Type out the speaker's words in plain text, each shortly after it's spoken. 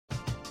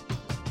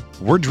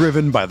We're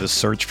driven by the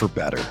search for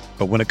better.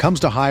 But when it comes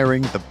to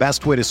hiring, the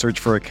best way to search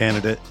for a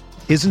candidate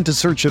isn't to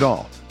search at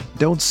all.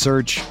 Don't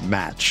search,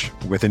 match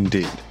with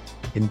Indeed.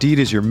 Indeed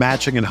is your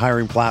matching and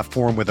hiring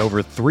platform with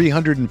over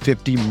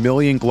 350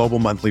 million global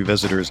monthly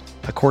visitors,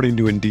 according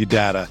to Indeed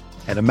data,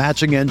 and a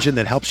matching engine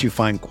that helps you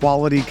find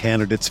quality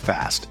candidates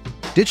fast.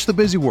 Ditch the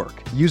busy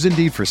work. Use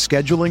Indeed for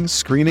scheduling,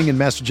 screening, and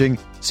messaging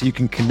so you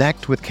can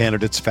connect with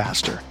candidates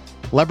faster.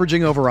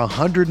 Leveraging over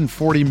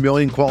 140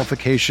 million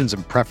qualifications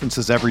and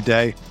preferences every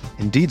day,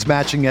 Indeed's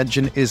matching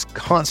engine is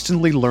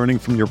constantly learning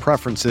from your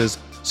preferences,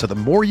 so the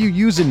more you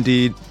use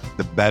Indeed,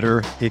 the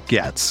better it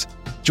gets.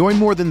 Join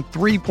more than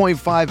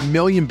 3.5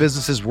 million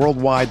businesses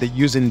worldwide that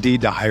use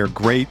Indeed to hire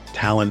great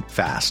talent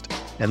fast.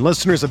 And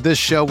listeners of this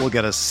show will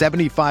get a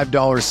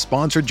 $75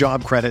 sponsored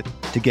job credit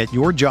to get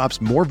your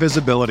jobs more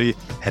visibility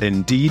at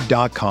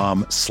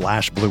Indeed.com/Blue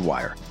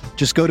Wire.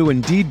 Just go to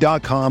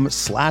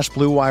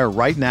Indeed.com/Blue Wire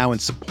right now and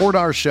support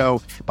our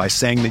show by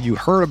saying that you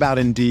heard about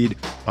Indeed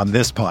on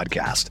this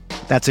podcast.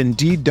 That's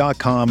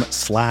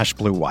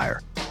Indeed.com/Blue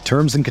Wire.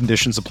 Terms and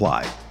conditions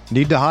apply.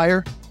 Need to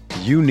hire?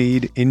 You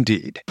need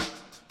Indeed.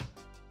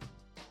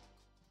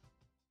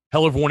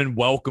 Hello, everyone, and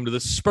welcome to the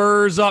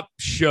Spurs Up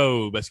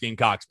Show, best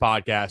Gamecocks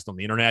podcast on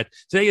the internet.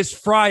 Today is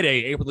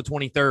Friday, April the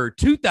 23rd,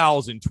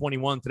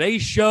 2021.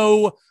 Today's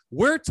show,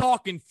 we're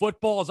talking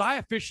football as I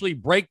officially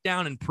break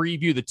down and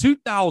preview the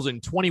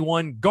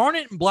 2021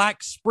 Garnet and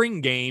Black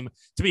spring game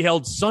to be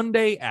held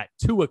Sunday at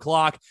 2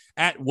 o'clock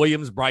at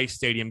Williams-Brice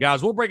Stadium.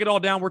 Guys, we'll break it all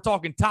down. We're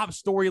talking top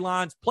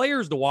storylines,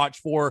 players to watch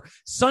for,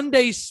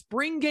 Sunday's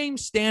spring game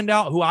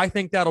standout, who I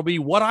think that'll be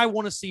what I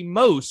want to see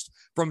most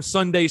from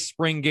Sunday's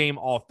spring game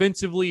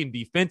offensively and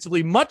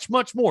defensively, much,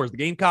 much more as the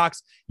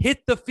Gamecocks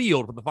hit the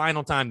field for the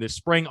final time this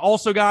spring.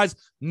 Also, guys,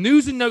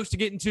 news and notes to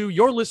get into,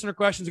 your listener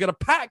questions. We've got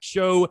a packed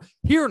show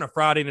here on a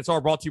Friday, and it's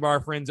all brought to you by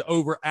our friends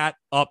over at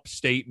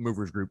Upstate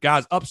Movers Group.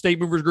 Guys, Upstate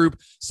Movers Group,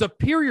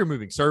 superior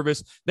moving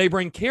service. They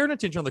bring care and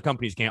attention other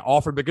companies can't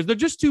offer because they're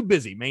just too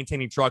busy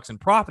maintaining trucks and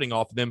profiting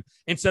off of them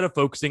instead of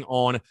focusing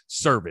on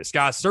service.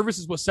 Guys, service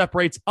is what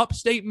separates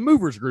Upstate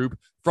Movers Group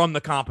from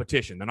the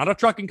competition. They're not a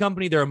trucking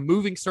company. They're a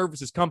moving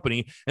services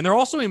company, and they're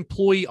also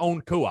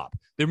employee-owned co-op.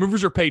 Their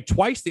movers are paid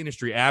twice the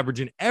industry average,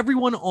 and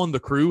everyone on the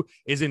crew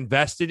is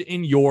invested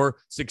in your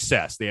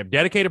success. They have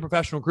dedicated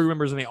professional crew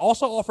members, and they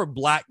also offer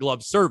black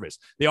glove service.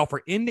 They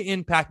offer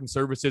end-to-end packing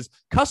services,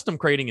 custom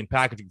crating and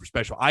packaging for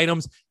special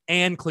items,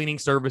 and cleaning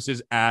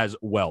services as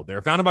well.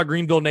 They're founded by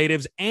Greenville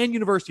natives and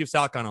University of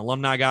South Carolina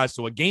alumni, guys,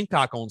 so a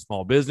Gamecock-owned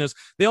small business.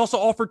 They also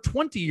offer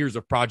 20 years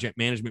of project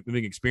management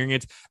moving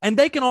experience, and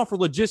they can offer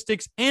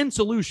logistics and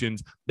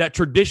solutions that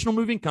traditional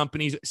moving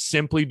companies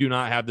simply do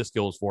not have the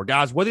skills for.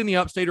 Guys, whether in the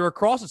upstate or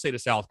across the state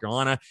of South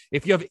Carolina,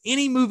 if you have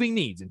any moving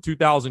needs in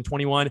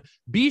 2021,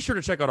 be sure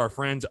to check out our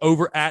friends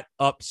over at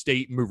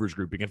Upstate Movers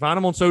Group. You can find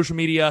them on social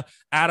media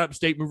at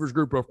Upstate Movers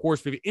Group. Or of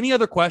course, if you have any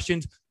other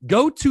questions,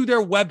 go to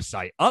their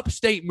website,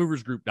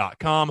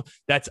 upstatemoversgroup.com.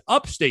 That's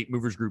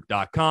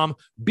upstatemoversgroup.com.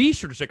 Be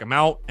sure to check them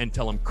out and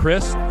tell them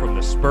Chris from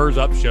the Spurs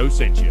Up Show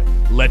sent you.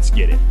 Let's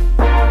get it.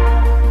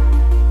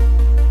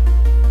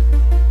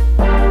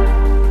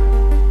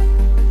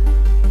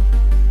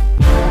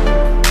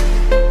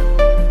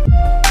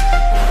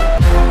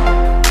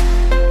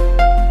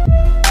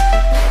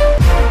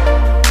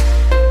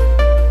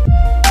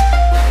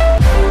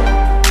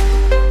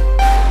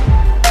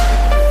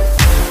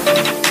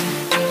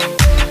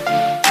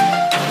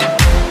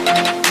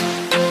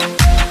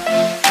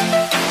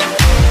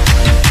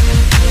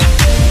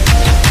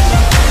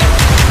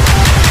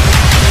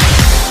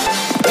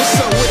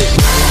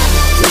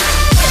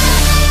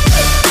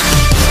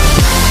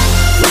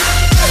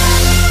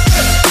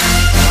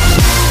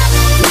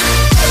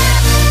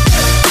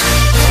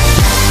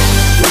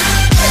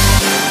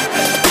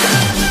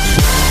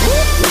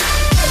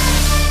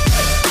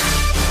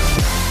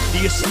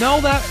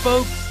 Smell that,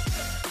 folks?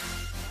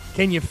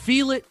 Can you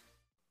feel it?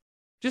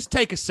 Just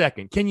take a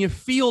second. Can you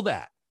feel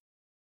that?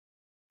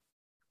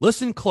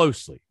 Listen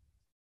closely.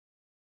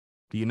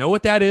 Do you know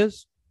what that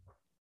is?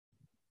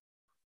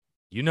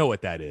 You know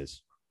what that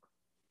is.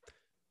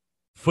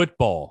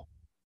 Football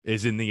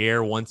is in the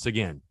air once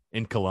again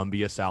in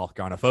Columbia, South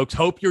Carolina. Folks,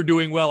 hope you're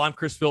doing well. I'm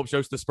Chris Phillips,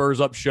 host of the Spurs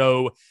Up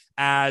Show,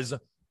 as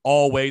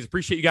always.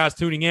 Appreciate you guys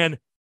tuning in.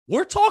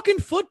 We're talking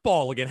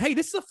football again. Hey,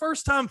 this is the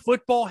first time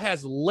football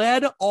has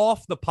led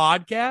off the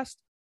podcast.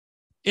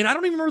 And I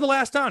don't even remember the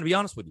last time, to be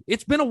honest with you.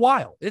 It's been a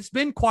while. It's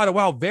been quite a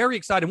while. Very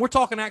exciting. We're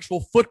talking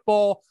actual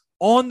football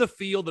on the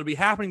field that'll be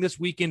happening this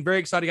weekend. Very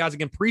excited, guys.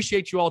 Again,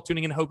 appreciate you all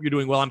tuning in. Hope you're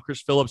doing well. I'm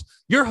Chris Phillips,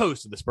 your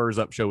host of the Spurs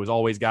Up Show, as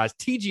always, guys.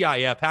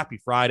 TGIF, happy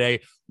Friday.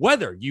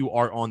 Whether you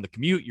are on the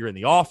commute, you're in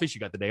the office,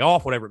 you got the day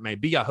off, whatever it may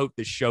be, I hope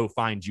this show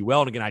finds you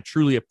well. And again, I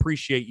truly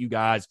appreciate you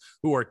guys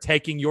who are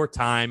taking your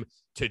time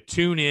to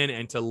tune in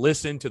and to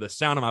listen to the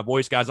sound of my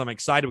voice, guys. I'm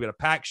excited. We've got a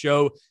packed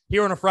show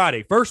here on a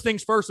Friday. First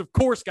things first, of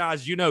course,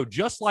 guys, you know,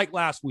 just like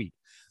last week,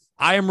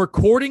 I am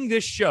recording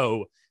this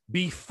show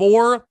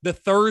before the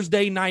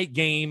Thursday night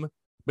game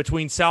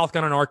between South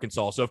Carolina and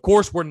Arkansas. So, of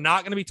course, we're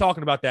not going to be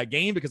talking about that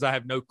game because I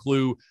have no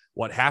clue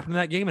what happened in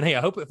that game. And, hey,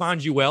 I hope it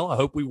finds you well. I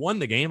hope we won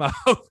the game. I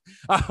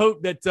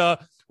hope that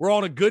we're all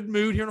in a good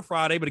mood here on a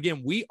Friday. But,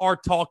 again, we are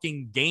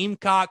talking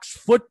Gamecocks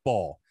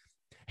football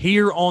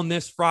here on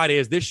this Friday.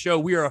 As this show,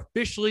 we are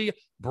officially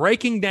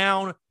breaking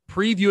down,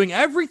 previewing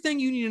everything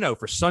you need to know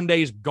for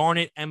Sunday's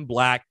Garnet and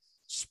Black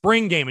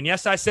spring game. And,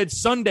 yes, I said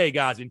Sunday,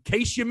 guys, in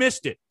case you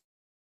missed it.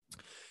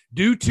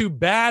 Due to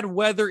bad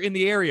weather in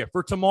the area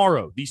for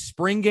tomorrow, the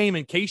spring game,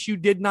 in case you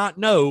did not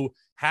know,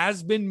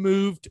 has been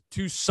moved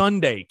to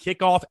Sunday.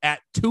 Kickoff at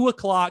 2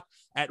 o'clock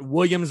at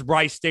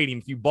Williams-Brice Stadium.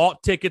 If you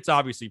bought tickets,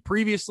 obviously,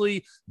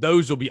 previously,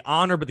 those will be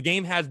honored, but the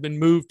game has been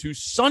moved to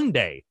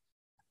Sunday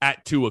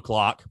at 2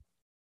 o'clock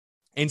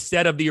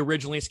instead of the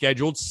originally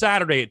scheduled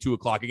Saturday at 2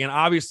 o'clock. Again,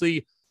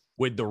 obviously,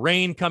 with the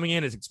rain coming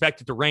in, it's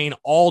expected to rain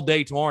all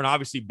day tomorrow, and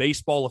obviously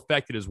baseball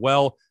affected as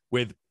well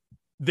with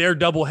their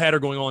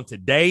doubleheader going on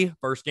today.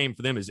 First game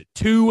for them is at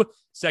 2.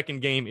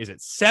 Second game is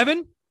at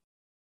 7.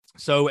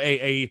 So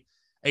a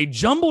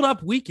jumbled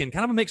up weekend,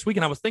 kind of a mixed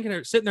weekend. I was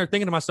sitting there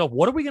thinking to myself,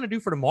 what are we going to do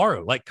for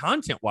tomorrow? Like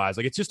content-wise,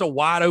 like it's just a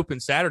wide open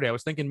Saturday. I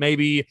was thinking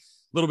maybe a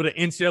little bit of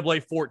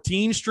NCAA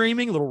 14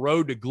 streaming, a little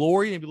Road to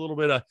Glory, maybe a little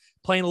bit of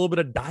playing a little bit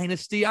of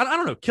Dynasty. I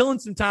don't know, killing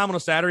some time on a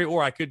Saturday,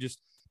 or I could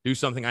just do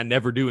something I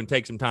never do and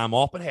take some time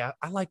off. But, hey,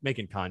 I like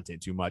making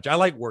content too much. I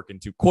like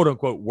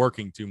quote-unquote,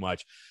 working too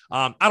much.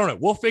 I don't know.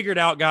 We'll figure it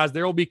out, guys.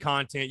 There will be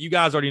content. You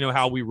guys already know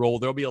how we roll.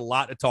 There will be a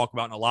lot to talk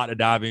about and a lot to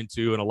dive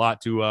into and a lot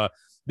to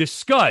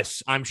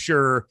discuss, I'm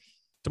sure,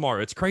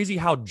 tomorrow. It's crazy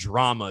how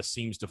drama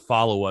seems to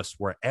follow us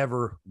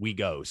wherever we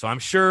go. So I'm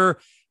sure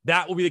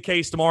that will be the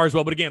case tomorrow as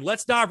well. But, again,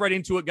 let's dive right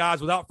into it,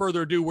 guys. Without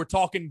further ado, we're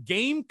talking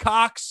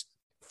Gamecocks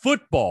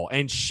football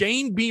and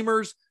Shane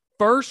Beamer's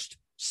first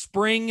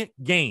spring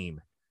game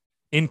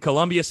in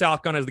Columbia,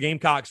 South Carolina, as the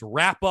Gamecocks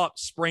wrap up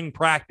spring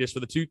practice for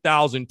the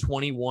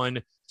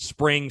 2021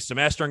 spring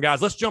semester. And,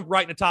 guys, let's jump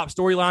right into top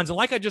storylines. And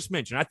like I just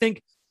mentioned, I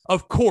think,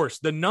 of course,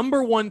 the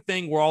number one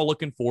thing we're all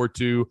looking forward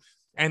to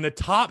and the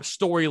top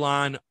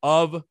storyline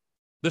of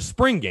the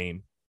spring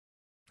game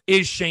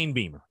is Shane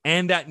Beamer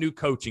and that new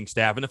coaching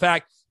staff and the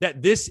fact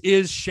that this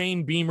is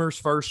Shane Beamer's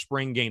first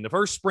spring game, the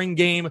first spring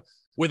game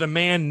with a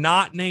man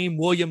not named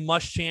William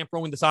Muschamp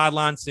roaming the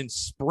sideline since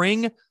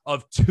spring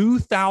of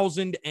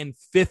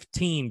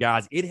 2015,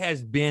 guys. It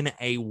has been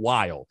a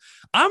while.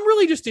 I'm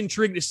really just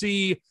intrigued to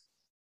see,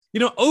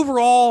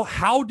 overall,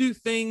 how do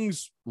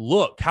things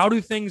look? How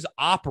do things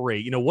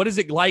operate? What is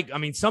it like? I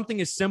mean, something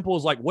as simple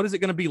as, like, what is it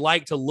going to be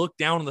like to look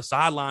down on the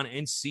sideline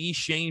and see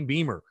Shane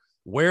Beamer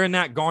wearing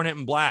that garnet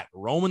and black,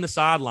 roaming the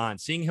sideline,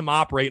 seeing him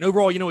operate? And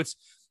overall,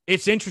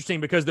 it's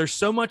interesting because there's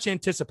so much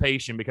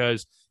anticipation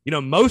because,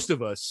 most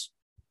of us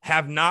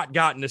have not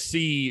gotten to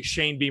see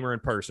Shane Beamer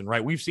in person,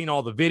 right? We've seen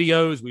all the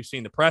videos. We've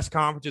seen the press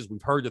conferences.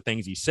 We've heard the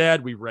things he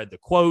said. We've read the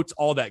quotes,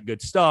 all that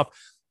good stuff.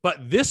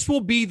 But this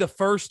will be the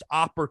first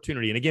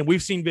opportunity. And again,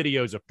 we've seen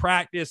videos of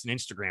practice and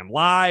Instagram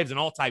lives and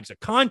all types of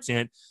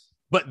content,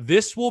 but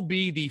this will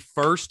be the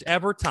first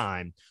ever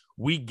time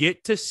we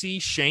get to see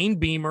Shane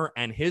Beamer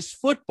and his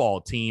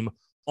football team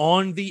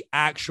on the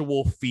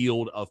actual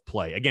field of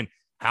play. Again,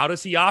 how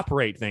does he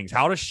operate things?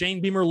 How does Shane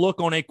Beamer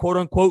look on a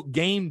quote-unquote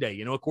game day?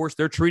 Of course,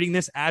 they're treating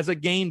this as a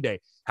game day.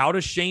 How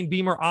does Shane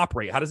Beamer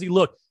operate? How does he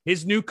look?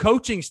 His new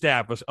coaching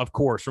staff, of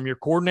course, from your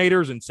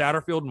coordinators in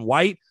Satterfield and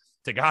White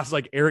to guys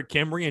like Eric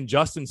Kimry and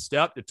Justin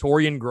Stepp to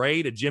Torian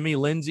Gray to Jimmy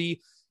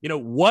Lindsey.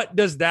 What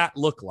does that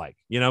look like?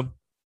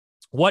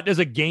 What does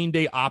a game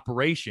day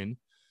operation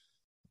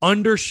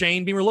under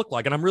Shane Beamer look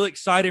like? And I'm really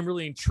excited and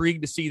really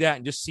intrigued to see that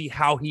and just see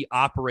how he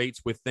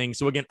operates with things.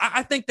 So again,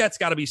 I think that's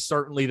got to be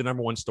certainly the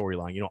number one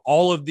storyline.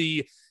 All of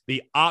the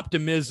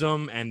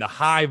optimism and the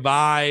high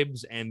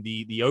vibes and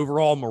the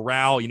overall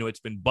morale, it's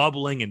been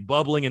bubbling,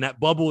 and that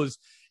bubble is,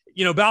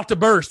 about to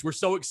burst. We're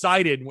so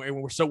excited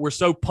and we're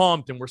so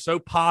pumped and we're so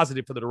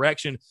positive for the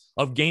direction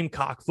of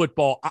Gamecock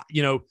football.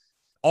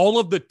 All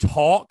of the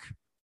talk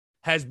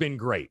has been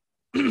great.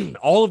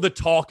 All of the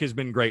talk has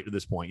been great to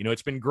this point.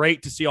 It's been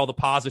great to see all the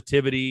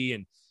positivity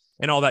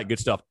and all that good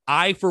stuff.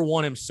 I, for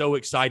one, am so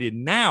excited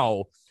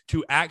now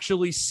to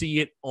actually see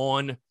it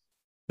on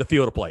the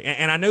field of play.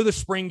 And I know the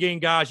spring game,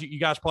 guys, you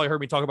guys probably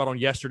heard me talk about on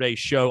yesterday's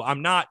show.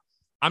 I'm not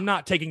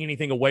taking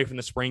anything away from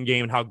the spring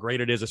game and how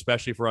great it is,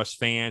 especially for us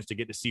fans to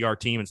get to see our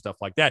team and stuff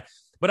like that.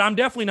 But I'm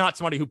definitely not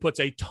somebody who puts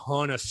a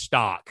ton of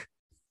stock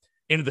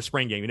into the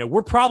spring game.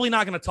 We're probably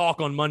not going to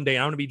talk on Monday.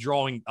 I'm going to be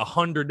drawing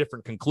 100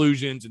 different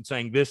conclusions and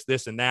saying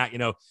this, and that.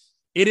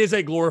 It is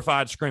a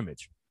glorified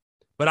scrimmage.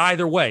 But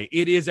either way,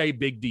 it is a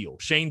big deal.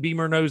 Shane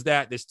Beamer knows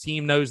that. This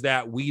team knows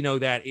that. We know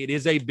that. It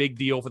is a big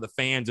deal for the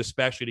fans,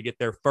 especially to get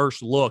their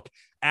first look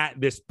at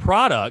this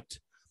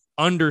product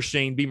under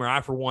Shane Beamer.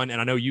 I, for one,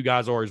 and I know you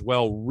guys are as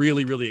well,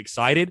 really, really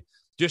excited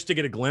just to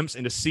get a glimpse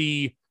and to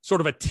see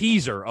sort of a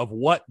teaser of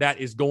what that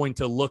is going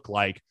to look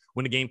like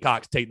when the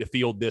Gamecocks take the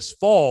field this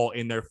fall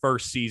in their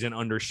first season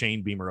under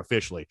Shane Beamer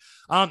officially.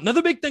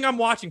 Another big thing I'm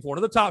watching for,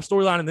 another top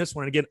storyline in this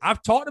one, and again,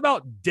 I've talked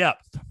about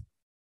depth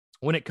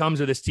when it comes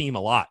to this team a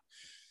lot.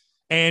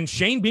 And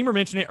Shane Beamer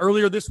mentioned it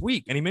earlier this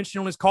week, and he mentioned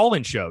it on his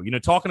call-in show,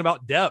 talking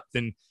about depth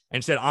and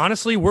said,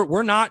 honestly,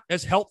 we're not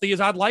as healthy as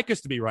I'd like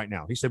us to be right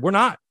now. He said, we're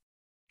not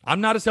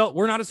as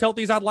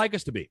healthy as I'd like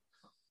us to be.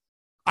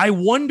 I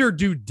wonder,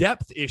 do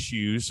depth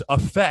issues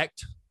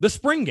affect the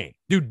spring game?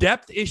 Do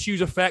depth issues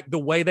affect the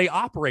way they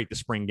operate the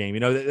spring game?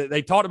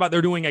 They talked about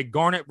they're doing a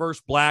Garnet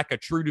versus Black, a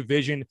true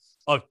division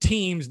of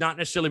teams, not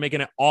necessarily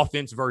making it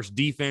offense versus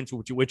defense,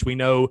 which we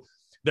know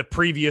the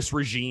previous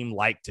regime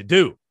liked to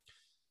do.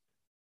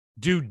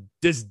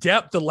 Does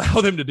depth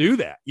allow them to do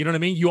that? You know what I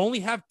mean? You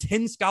only have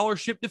 10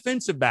 scholarship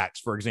defensive backs,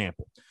 for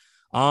example.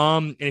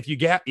 And if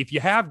you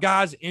have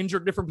guys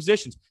injured at different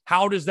positions,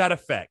 how does that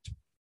affect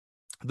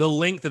the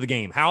length of the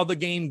game, how the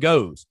game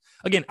goes?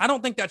 Again, I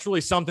don't think that's really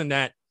something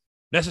that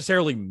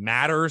necessarily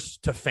matters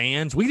to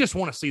fans. We just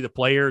want to see the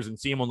players and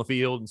see them on the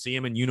field and see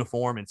them in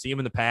uniform and see them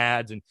in the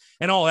pads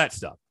and all that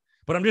stuff.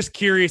 But I'm just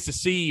curious to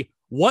see,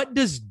 what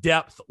does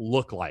depth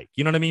look like?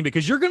 You know what I mean?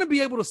 Because you're going to be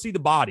able to see the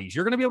bodies.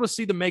 You're going to be able to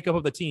see the makeup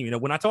of the team.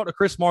 When I talked to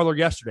Chris Marler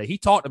yesterday, he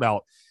talked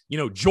about,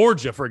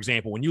 Georgia, for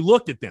example, when you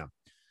looked at them,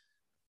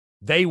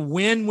 they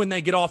win when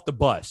they get off the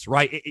bus,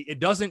 right? It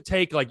doesn't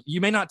take,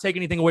 you may not take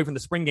anything away from the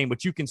spring game,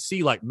 but you can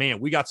see, man,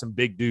 we got some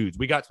big dudes.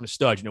 We got some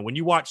studs. When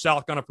you watch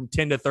South Carolina from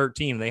 10 to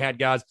 13, and they had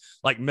guys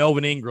like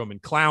Melvin Ingram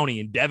and Clowney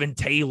and Devin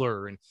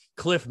Taylor and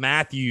Cliff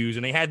Matthews,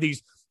 and they had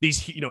these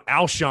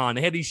Alshon,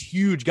 they had these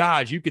huge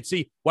guys. You could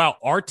see, wow,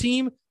 our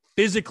team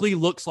physically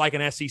looks like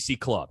an SEC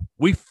club.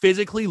 We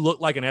physically look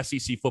like an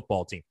SEC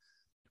football team.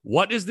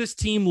 What does this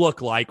team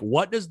look like?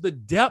 What does the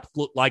depth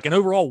look like? And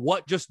overall,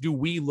 what just do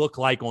we look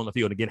like on the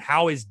field? Again,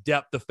 how is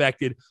depth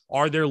affected?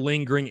 Are there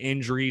lingering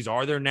injuries?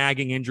 Are there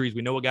nagging injuries?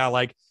 We know a guy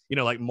like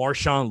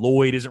Marshawn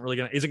Lloyd isn't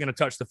going to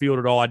touch the field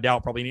at all. I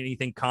doubt probably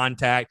anything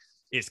contact.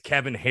 Is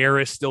Kevin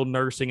Harris still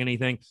nursing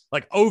anything?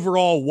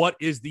 Overall, what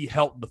is the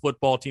health of the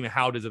football team and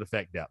how does it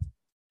affect depth?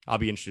 I'll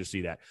be interested to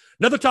see that.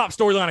 Another top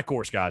storyline, of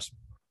course, guys.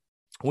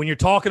 When you're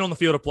talking on the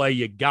field of play,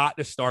 you got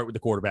to start with the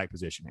quarterback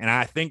position. And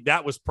I think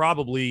that was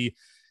probably,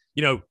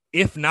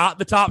 if not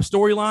the top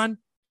storyline,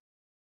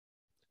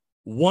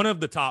 one of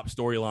the top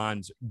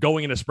storylines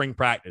going into spring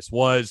practice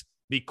was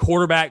the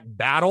quarterback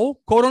battle,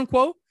 quote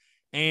unquote,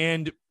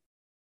 and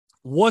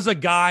was a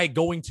guy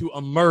going to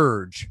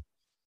emerge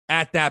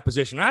at that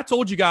position. And I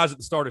told you guys at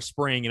the start of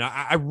spring,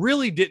 I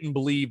really didn't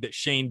believe that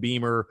Shane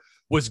Beamer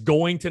was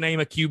going to name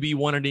a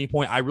QB1 at any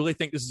point. I really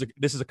think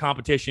this is a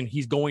competition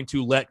he's going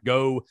to let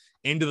go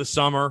into the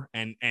summer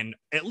and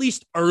at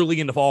least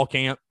early into fall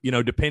camp,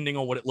 depending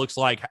on what it looks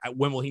like.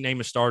 When will he name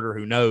a starter?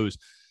 Who knows?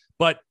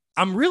 But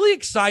I'm really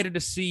excited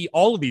to see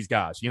all of these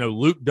guys,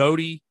 Luke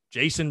Doty,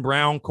 Jason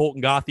Brown,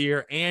 Colton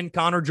Gauthier, and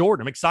Connor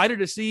Jordan. I'm excited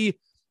to see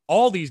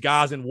all these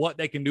guys and what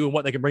they can do and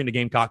what they can bring to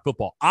Gamecock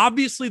football.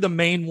 Obviously, the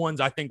main ones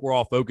I think we're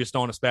all focused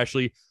on,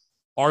 especially,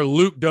 are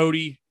Luke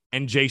Doty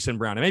and Jason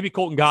Brown. And maybe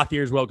Colton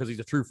Gauthier as well, because he's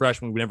a true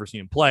freshman. We've never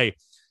seen him play.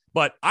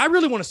 But I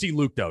really want to see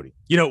Luke Doty.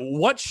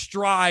 What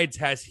strides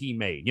has he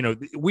made?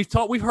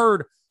 We've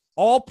heard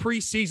all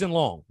preseason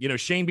long,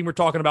 Shane Beamer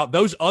talking about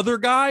those other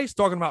guys,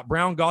 talking about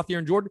Brown, Gauthier,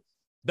 and Jordan.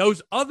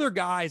 Those other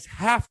guys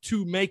have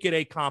to make it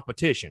a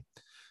competition.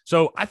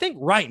 So I think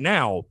right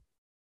now,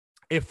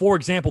 if, for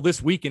example,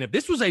 this weekend, if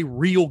this was a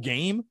real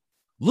game,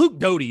 Luke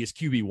Doty is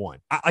QB1.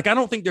 I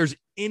don't think there's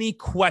any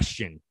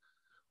question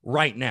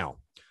right now.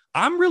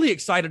 I'm really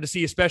excited to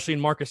see, especially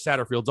in Marcus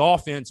Satterfield's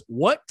offense,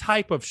 what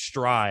type of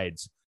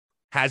strides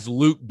has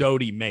Luke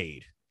Doty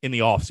made in the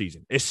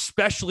offseason,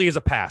 especially as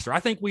a passer. I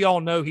think we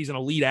all know he's an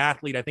elite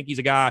athlete. I think he's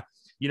a guy,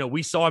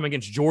 we saw him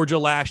against Georgia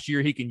last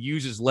year. He can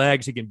use his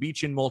legs. He can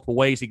beat you in multiple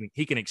ways.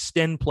 He can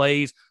extend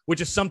plays,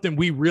 which is something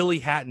we really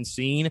hadn't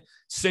seen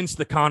since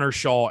the Connor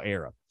Shaw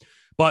era.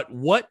 But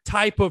what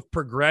type of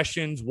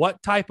progressions,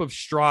 what type of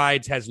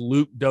strides has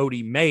Luke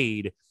Doty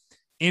made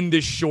in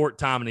this short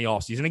time in the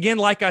offseason? Again,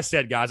 like I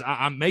said, guys,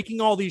 I'm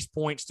making all these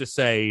points to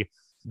say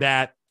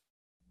that,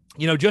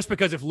 just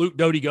because if Luke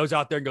Doty goes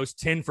out there and goes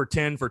 10 for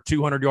 10 for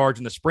 200 yards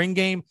in the spring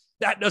game,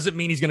 that doesn't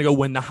mean he's going to go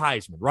win the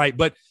Heisman, right?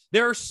 But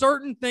there are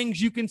certain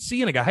things you can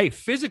see in a guy. Hey,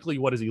 physically,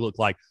 what does he look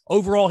like?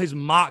 Overall, his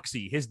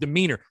moxie, his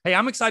demeanor. Hey,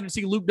 I'm excited to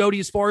see Luke Doty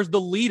as far as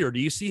the leader. Do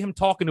you see him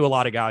talking to a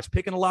lot of guys,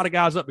 picking a lot of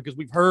guys up? Because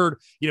we've heard,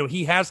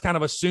 he has kind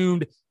of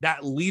assumed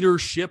that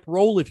leadership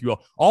role, if you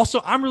will.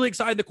 Also, I'm really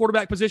excited the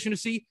quarterback position to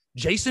see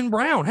Jason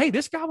Brown. Hey,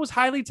 this guy was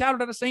highly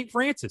touted out of St.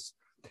 Francis.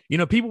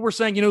 People were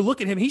saying,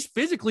 look at him. He's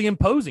physically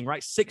imposing,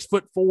 right?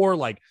 6'4",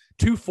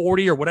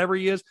 240 or whatever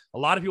he is. A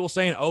lot of people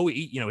saying,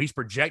 he's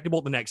projectable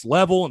at the next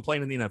level and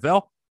playing in the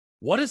NFL.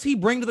 What does he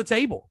bring to the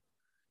table?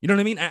 You know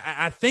what I mean?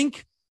 I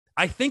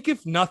think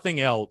if nothing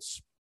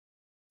else,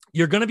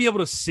 you're going to be able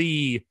to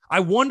see,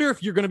 I wonder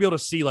if you're going to be able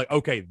to see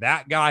okay,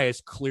 that guy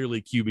is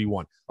clearly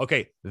QB1.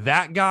 Okay,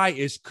 that guy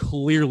is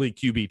clearly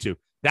QB2.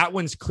 That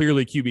one's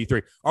clearly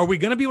QB3. Are we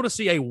going to be able to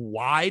see a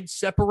wide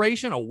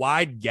separation, a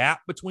wide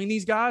gap between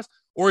these guys?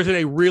 Or is it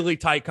a really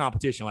tight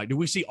competition? Do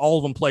we see all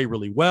of them play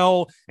really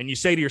well? And you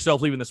say to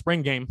yourself, leaving the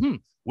spring game,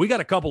 we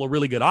got a couple of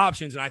really good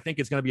options, and I think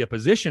it's going to be a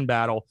position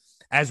battle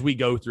as we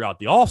go throughout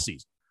the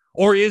offseason.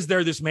 Or is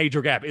there this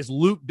major gap? Is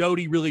Luke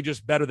Doty really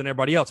just better than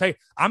everybody else? Hey,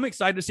 I'm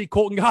excited to see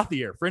Colton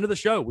Gauthier, friend of the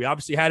show. We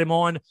obviously had him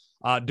on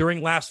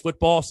during last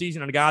football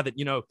season, and a guy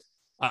that,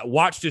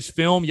 watched his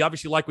film. You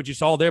obviously like what you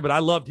saw there, but I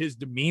loved his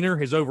demeanor,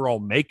 his overall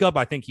makeup.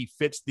 I think he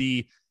fits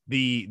the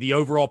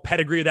overall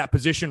pedigree of that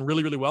position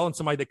really, really well, and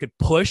somebody that could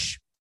push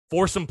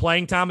for some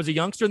playing time as a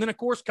youngster. And then, of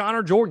course,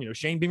 Connor Jordan.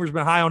 Shane Beamer's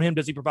been high on him.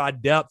 Does he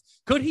provide depth?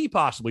 Could he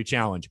possibly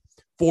challenge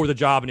for the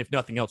job, and if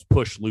nothing else,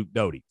 push Luke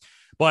Doty?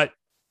 But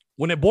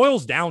when it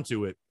boils down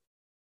to it,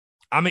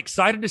 I'm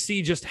excited to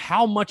see just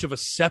how much of a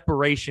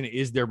separation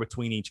is there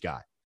between each guy.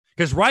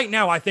 Because right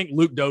now, I think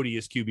Luke Doty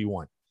is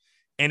QB1.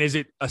 And is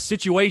it a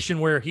situation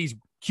where he's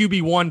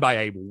QB1 by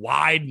a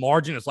wide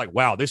margin? It's like,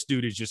 wow, this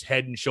dude is just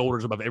head and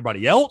shoulders above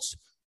everybody else.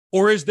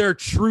 Or is there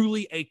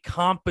truly a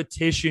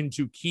competition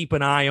to keep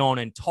an eye on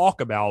and talk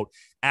about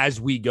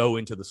as we go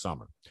into the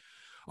summer?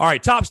 All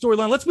right, top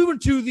storyline. Let's move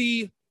into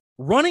the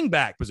running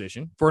back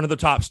position for another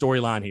top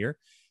storyline here.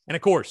 And,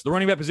 of course, the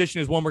running back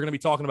position is one we're going to be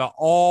talking about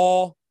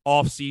all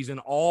offseason,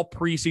 all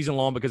preseason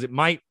long, because it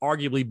might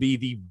arguably be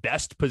the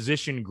best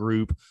position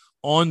group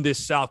on this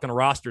South Carolina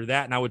roster.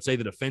 That, and I would say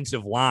the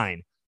defensive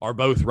line are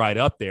both right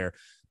up there.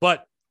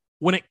 But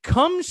when it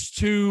comes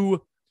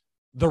to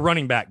the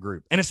running back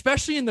group, and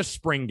especially in the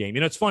spring game,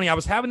 it's funny. I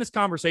was having this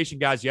conversation,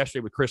 guys,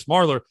 yesterday with Chris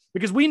Marler,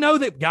 because we know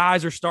that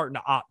guys are starting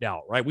to opt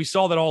out, right? We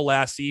saw that all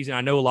last season.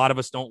 I know a lot of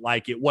us don't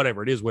like it,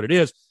 whatever it is, what it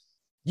is.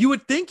 You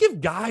would think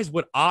if guys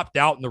would opt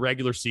out in the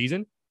regular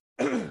season,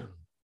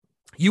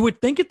 you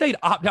would think if they'd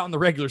opt out in the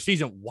regular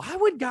season, why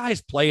would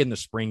guys play in the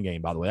spring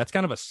game, by the way? That's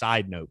kind of a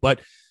side note. But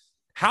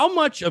how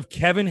much of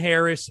Kevin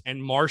Harris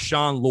and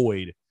Marshawn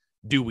Lloyd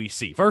do we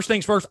see? First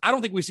things first, I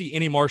don't think we see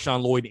any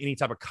Marshawn Lloyd, any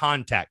type of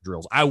contact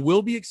drills. I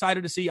will be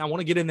excited to see. I want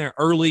to get in there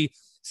early,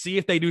 see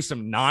if they do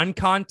some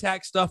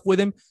non-contact stuff with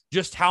him.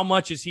 Just how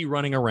much is he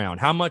running around?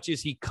 How much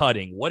is he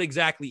cutting? What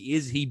exactly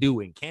is he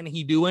doing? Can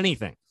he do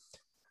anything?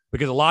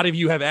 Because a lot of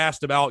you have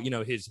asked about,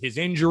 his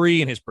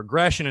injury and his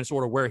progression and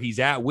sort of where he's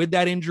at with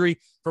that injury.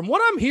 From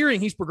what I'm hearing,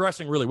 he's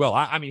progressing really well.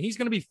 I mean, he's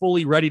going to be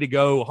fully ready to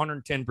go,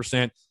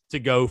 110% to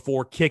go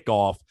for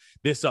kickoff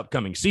this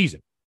upcoming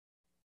season.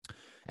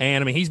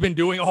 And, I mean, he's been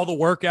doing all the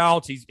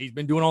workouts. He's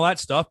been doing all that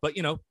stuff. But,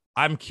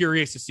 I'm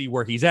curious to see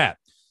where he's at.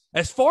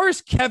 As far as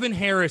Kevin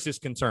Harris is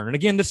concerned, and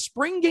again, the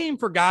spring game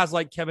for guys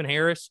like Kevin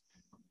Harris,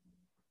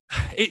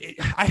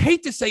 I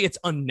hate to say it's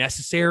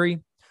unnecessary,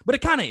 but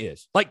it kind of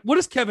is. Like, what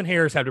does Kevin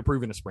Harris have to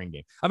prove in the spring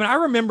game? I mean, I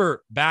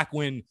remember back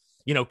when,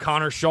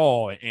 Connor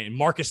Shaw and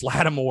Marcus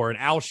Lattimore and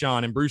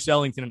Alshon and Bruce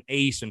Ellington and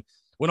Ace, and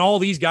when all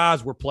these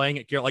guys were playing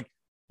at Carolina,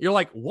 you're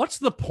like, what's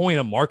the point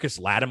of Marcus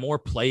Lattimore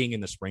playing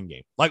in the spring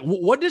game? Like,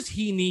 what does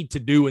he need to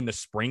do in the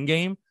spring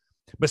game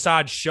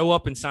besides show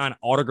up and sign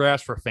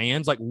autographs for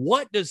fans? Like,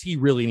 what does he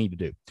really need to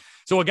do?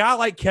 So a guy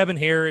like Kevin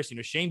Harris,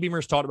 Shane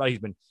Beamer's talked about,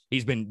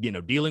 he's been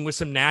dealing with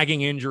some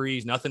nagging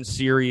injuries, nothing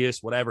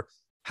serious, whatever.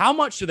 How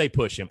much do they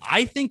push him?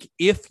 I think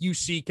if you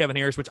see Kevin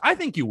Harris, which I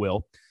think you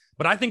will,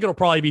 but I think it'll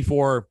probably be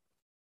for,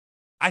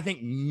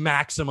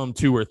 maximum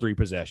 2 or 3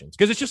 possessions.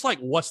 Because it's just like,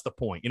 what's the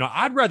point?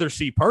 I'd rather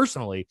see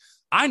personally,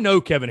 I know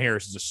Kevin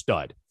Harris is a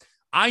stud.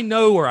 I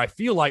know, or I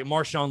feel like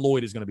Marshawn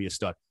Lloyd is going to be a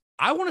stud.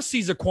 I want to see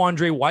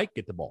Zaquandre White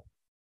get the ball.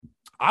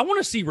 I want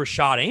to see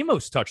Rashad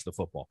Amos touch the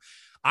football.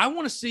 I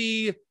want to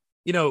see,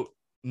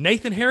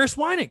 Nathan Harris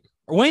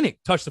Waynick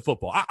touch the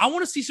football. I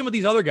want to see some of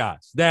these other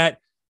guys that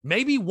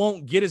maybe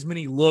won't get as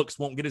many looks,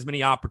 won't get as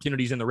many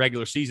opportunities in the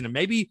regular season. And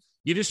maybe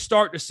you just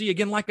start to see,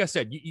 again, like I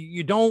said,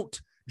 you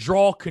don't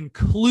draw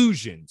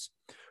conclusions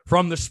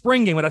from the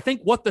spring game. But I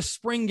think what the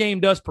spring game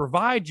does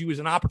provide you is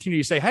an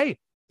opportunity to say, hey,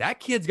 that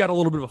kid's got a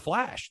little bit of a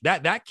flash.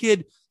 That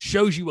kid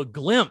shows you a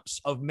glimpse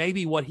of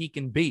maybe what he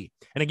can be.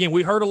 And again,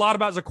 we heard a lot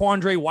about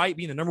Zaquandre White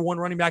being the number 1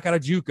 running back out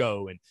of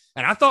JUCO.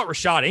 And I thought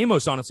Rashad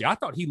Amos, honestly, I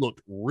thought he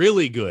looked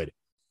really good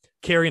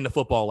carrying the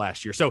football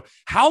last year. So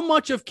how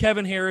much of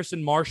Kevin Harris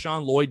and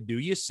Marshawn Lloyd do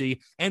you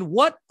see? And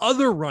what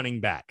other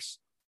running backs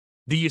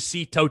do you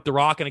see tote the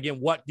rock? And again,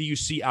 what do you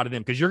see out of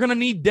them? Because you're going to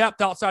need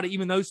depth outside of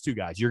even those 2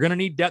 guys. You're going to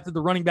need depth at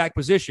the running back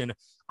position.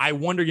 I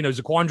wonder,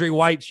 Zaquandre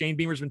White, Shane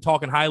Beamer's been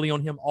talking highly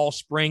on him all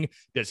spring.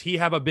 Does he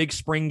have a big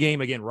spring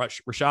game? Again,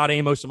 Rashad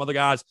Amos, some other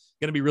guys,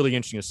 going to be really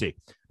interesting to see.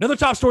 Another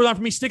top storyline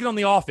for me, sticking on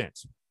the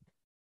offense.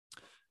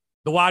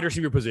 The wide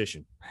receiver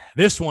position.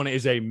 This one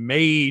is a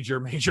major,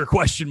 major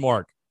question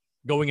mark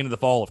going into the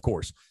fall, of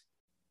course.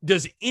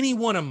 Does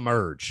anyone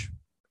emerge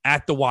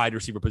at the wide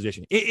receiver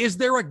position? Is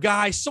there a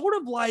guy sort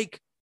of like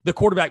the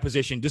quarterback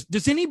position?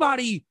 Does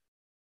anybody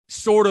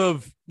sort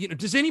of,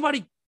 does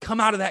anybody come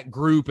out of that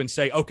group and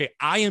say, okay,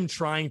 I am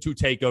trying to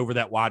take over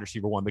that wide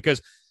receiver one?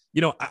 Because,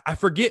 I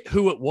forget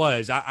who it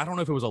was. I don't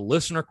know if it was a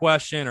listener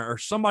question or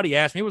somebody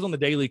asked me. It was on the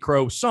Daily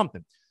Crow,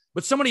 something.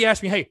 But somebody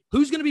asked me, hey,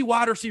 who's going to be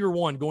wide receiver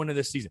 1 going into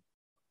this season?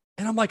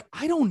 And I'm like,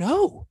 I don't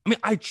know. I mean,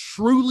 I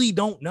truly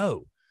don't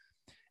know.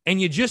 And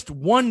you just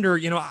wonder,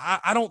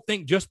 I don't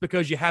think just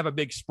because you have a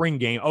big spring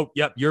game, oh,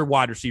 yep, you're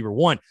wide receiver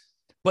 1.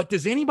 But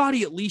does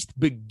anybody at least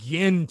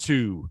begin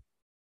to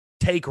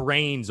take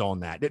reins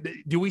on that?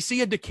 Do we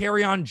see a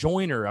DeCarrion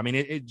Joyner? I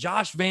mean,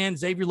 Josh Van,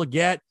 Xavier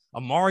Legette,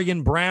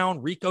 Amarian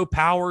Brown, Rico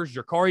Powers,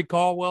 Jakari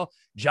Caldwell,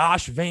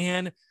 Josh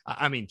Van,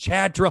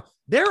 Chad Terrell.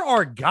 There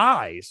are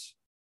guys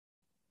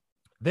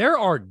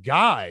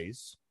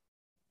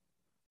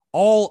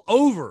all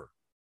over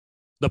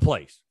the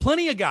place.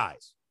 Plenty of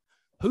guys.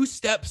 Who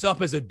steps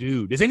up as a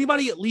dude? Does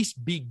anybody at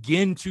least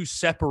begin to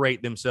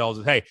separate themselves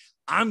as, hey,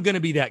 I'm going to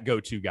be that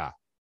go-to guy?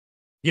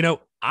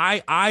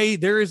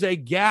 There is a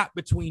gap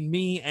between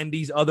me and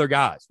these other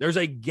guys. There's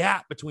a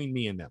gap between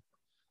me and them.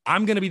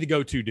 I'm going to be the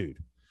go-to dude.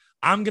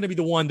 I'm going to be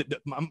the one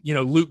that,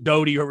 Luke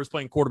Doty, whoever's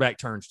playing quarterback,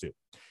 turns to.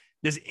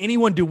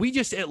 Do we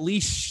just at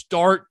least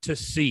start to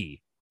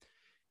see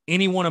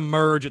anyone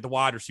emerge at the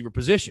wide receiver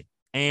position?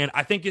 And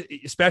I think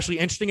it's especially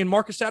interesting in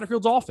Marcus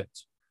Satterfield's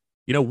offense.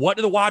 What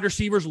do the wide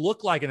receivers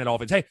look like in that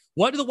offense? Hey,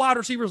 what do the wide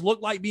receivers look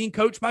like being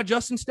coached by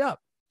Justin Stepp?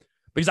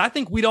 Because I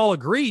think we'd all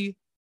agree,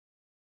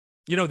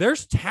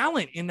 there's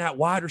talent in that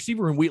wide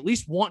receiver, and we at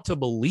least want to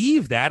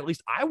believe that. At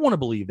least I want to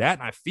believe that,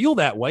 and I feel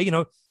that way.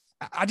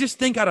 I just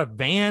think out of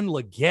Van,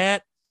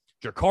 Legette,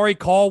 Jakari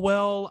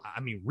Caldwell,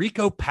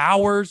 Rico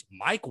Powers,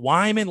 Mike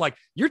Wyman,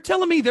 you're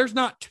telling me there's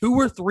not 2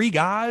 or 3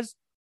 guys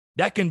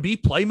that can be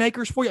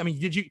playmakers for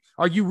you?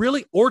 Are you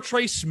really, or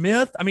Trey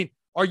Smith?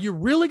 Are you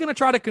really going to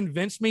try to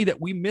convince me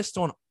that we missed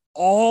on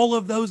all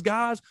of those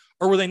guys,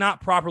 or were they not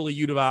properly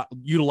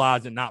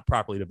utilized and not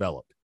properly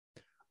developed?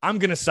 I'm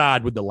going to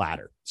side with the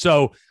latter.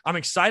 So I'm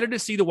excited to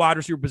see the wide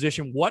receiver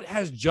position. What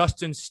has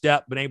Justin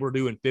Stepp been able to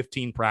do in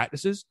 15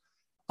 practices?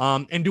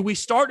 And do we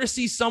start to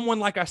see someone,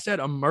 like I said,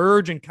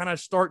 emerge and kind of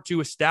start to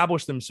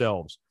establish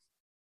themselves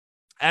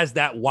as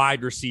that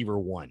wide receiver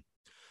one?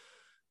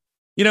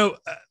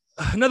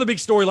 Another big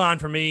storyline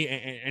for me,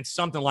 and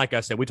something, like I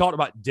said, we talked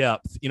about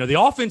depth.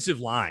 The offensive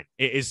line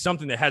is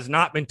something that has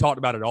not been talked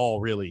about at all,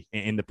 really,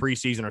 in the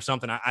preseason, or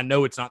something. I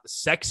know it's not the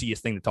sexiest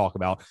thing to talk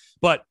about,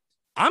 but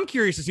I'm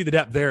curious to see the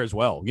depth there as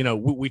well.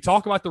 We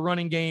talk about the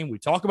running game. We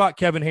talk about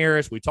Kevin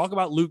Harris. We talk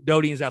about Luke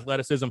Doty and his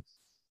athleticism.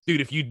 Dude,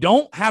 if you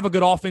don't have a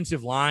good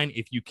offensive line,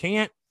 if you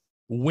can't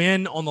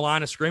win on the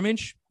line of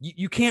scrimmage,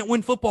 you can't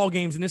win football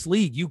games in this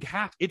league.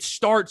 It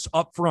starts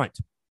up front.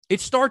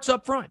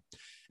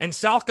 And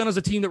South Carolina is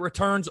a team that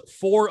returns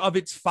 4 of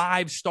its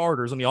 5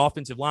 starters on the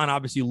offensive line,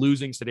 obviously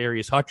losing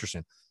Sadarius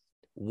Hutcherson.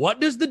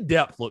 What does the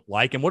depth look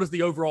like, and what does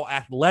the overall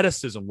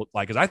athleticism look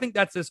like? Because I think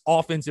that's this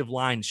offensive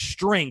line's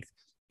strength,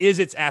 is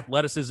its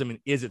athleticism and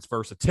is its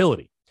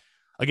versatility.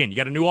 Again, you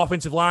got a new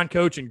offensive line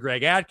coach in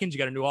Greg Adkins. You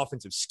got a new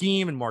offensive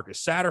scheme in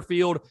Marcus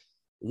Satterfield.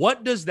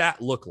 What does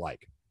that look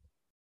like?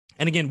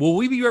 And again, will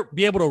we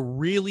be able to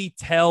really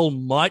tell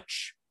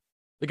much?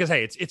 Because,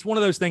 hey, it's one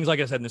of those things, like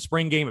I said, in the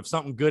spring game, if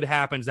something good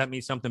happens, that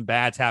means something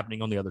bad's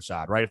happening on the other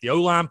side, right? If the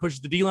O-line pushes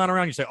the D-line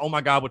around, you say, oh,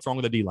 my God, what's wrong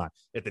with the D-line?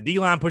 If the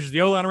D-line pushes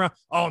the O-line around,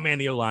 oh, man,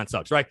 the O-line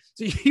sucks, right?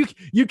 So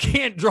you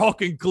can't draw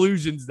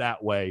conclusions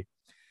that way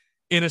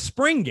in a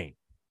spring game.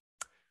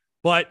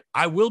 But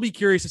I will be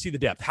curious to see the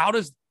depth. How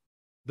does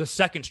the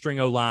second string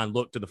O-line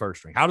look to the first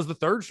string? How does the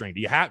third string?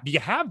 Do you have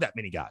that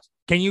many guys?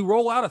 Can you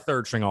roll out a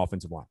third string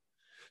offensive line?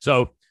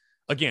 So,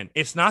 again,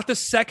 it's not the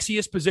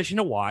sexiest position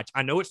to watch.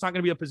 I know it's not going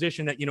to be a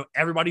position that,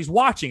 everybody's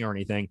watching or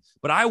anything,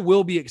 but I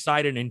will be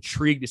excited and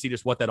intrigued to see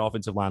just what that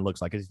offensive line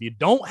looks like. Because if you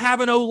don't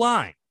have an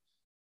O-line,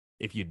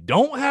 it's going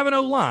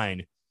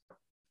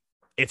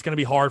to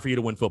be hard for you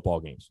to win football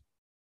games.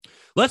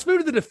 Let's move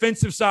to the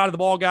defensive side of the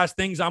ball, guys.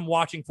 Things I'm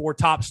watching for,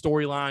 top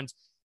storylines.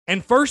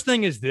 And first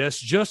thing is this,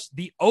 just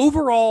the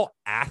overall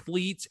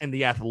athletes and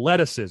the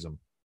athleticism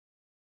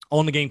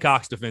on the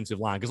Gamecocks defensive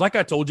line. Because like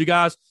I told you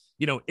guys,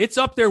 it's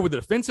up there with the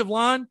defensive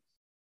line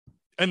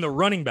and the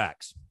running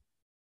backs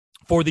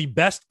for the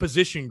best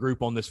position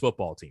group on this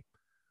football team.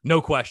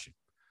 No question.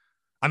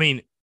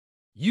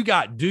 You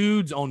got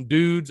dudes on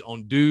dudes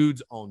on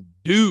dudes on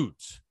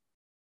dudes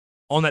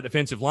on that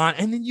defensive line.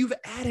 And then you've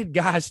added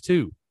guys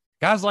too.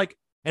 Guys like,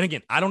 and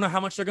again, I don't know how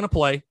much they're going to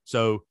play.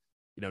 So,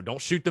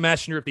 don't shoot the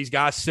messenger if these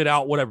guys sit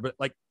out, whatever. But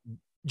like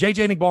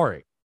J.J.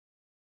 Nigbare,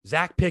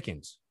 Zach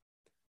Pickens,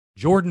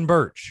 Jordan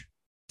Birch,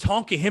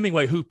 Tonka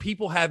Hemingway, who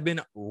people have been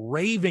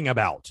raving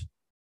about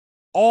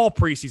all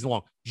preseason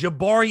long.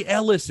 Jabari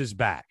Ellis is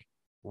back.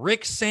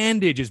 Rick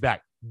Sandage is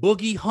back.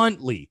 Boogie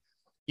Huntley.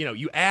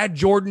 You add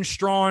Jordan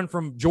Strawn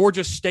from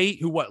Georgia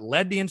State, who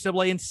led the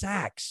NCAA in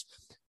sacks.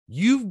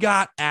 You've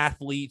got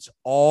athletes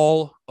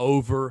all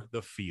over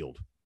the field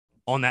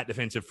on that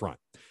defensive front.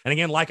 And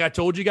again, like I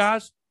told you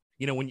guys,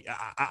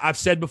 I've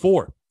said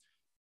before,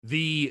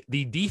 the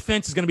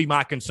defense is going to be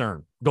my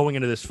concern going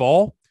into this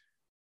fall,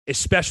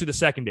 especially the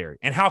secondary.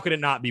 And how could it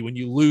not be when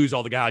you lose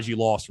all the guys you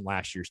lost from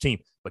last year's team?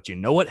 But you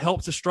know what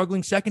helps a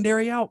struggling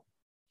secondary out?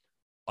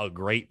 A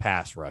great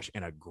pass rush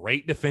and a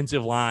great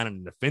defensive line,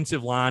 and a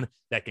defensive line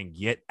that can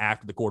get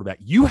after the quarterback.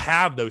 You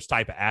have those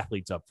type of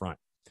athletes up front.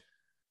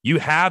 And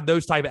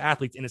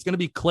it's going to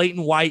be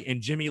Clayton White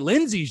and Jimmy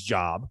Lindsey's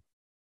job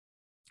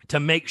to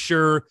make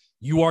sure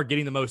you are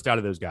getting the most out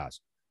of those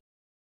guys.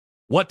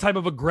 What type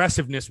of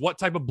aggressiveness, what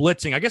type of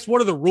blitzing? I guess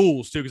what are the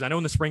rules, too? Because I know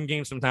in the spring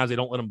game sometimes they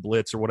don't let them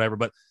blitz or whatever.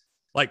 But,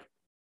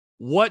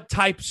 what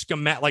type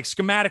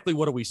schematically,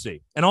 what do we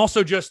see? And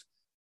also just,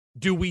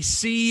 do we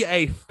see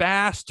a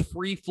fast,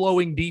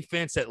 free-flowing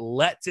defense that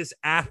lets its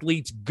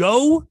athletes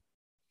go?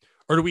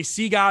 Or do we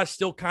see guys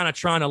still kind of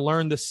trying to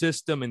learn the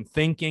system and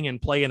thinking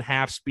and playing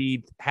half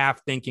speed,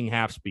 half thinking,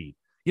 half speed?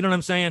 You know what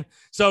I'm saying?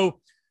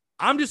 So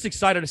I'm just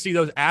excited to see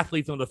those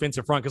athletes on the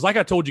defensive front because, like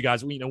I told you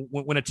guys,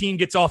 when a team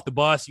gets off the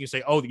bus, you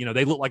say, oh,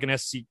 they look like an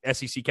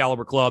SEC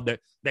caliber club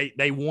that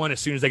they won as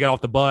soon as they got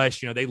off the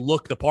bus. They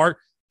look the part.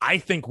 I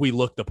think we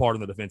look the part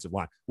on the defensive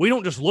line. We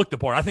don't just look the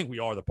part. I think we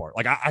are the part.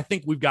 Like, I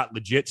think we've got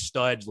legit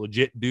studs,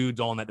 legit dudes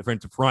on that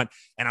defensive front,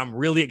 and I'm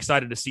really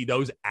excited to see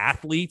those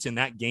athletes in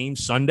that game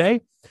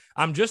Sunday.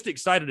 I'm just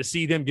excited to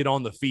see them get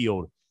on the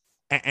field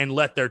and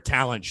let their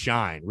talent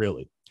shine,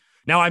 really.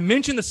 Now, I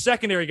mentioned the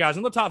secondary, guys,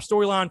 and the top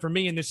storyline for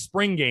me in this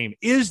spring game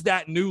is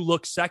that new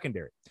look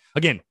secondary.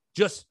 Again,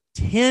 just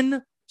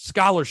 10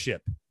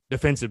 scholarship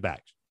defensive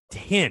backs.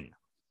 10.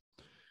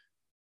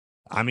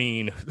 I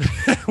mean,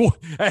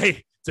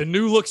 hey, it's a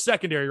new look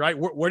secondary, right?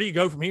 Where do you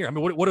go from here? I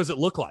mean, what does it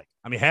look like?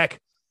 I mean, heck,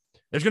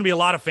 there's going to be a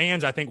lot of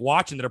fans, I think,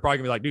 watching that are probably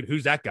going to be like, dude,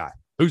 who's that guy?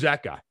 Who's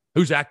that guy?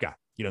 Who's that guy?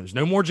 There's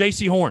no more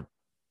J.C. Horn.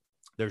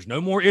 There's no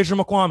more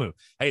Israel McQuamu.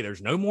 Hey,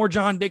 there's no more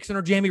John Dixon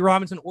or Jamie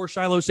Robinson or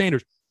Shiloh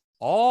Sanders.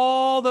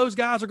 All those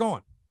guys are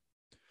gone.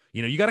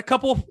 You got a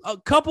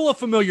couple of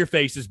familiar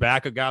faces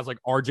back of guys like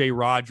R.J.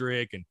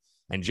 Roderick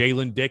and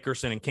Jalen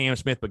Dickerson and Cam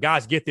Smith. But,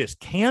 guys, get this.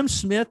 Cam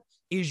Smith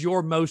is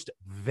your most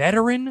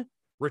veteran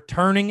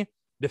returning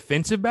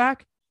defensive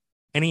back,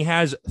 and he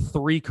has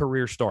 3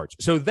 career starts.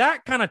 So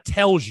that kind of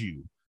tells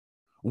you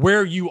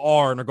where you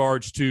are in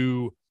regards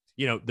to,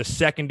 the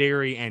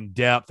secondary and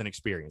depth and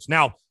experience.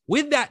 Now,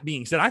 with that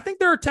being said, I think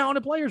there are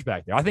talented players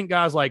back there. I think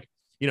guys like,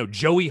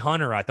 Joey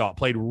Hunter, I thought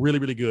played really,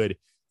 really good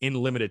in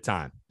limited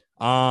time.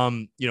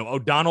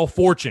 O'Donnell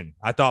Fortune,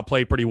 I thought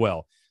played pretty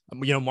well.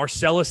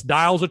 Marcellus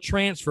Dial's a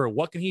transfer.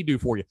 What can he do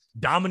for you?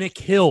 Dominic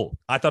Hill,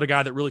 I thought a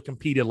guy that really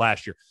competed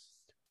last year.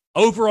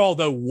 Overall,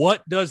 though,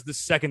 what does the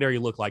secondary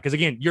look like? Because,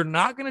 again, you're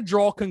not going to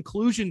draw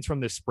conclusions from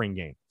this spring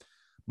game.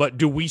 But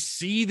do we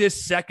see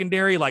this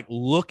secondary,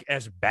 look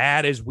as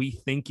bad as we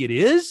think it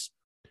is?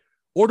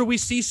 Or do we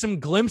see some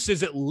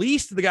glimpses, at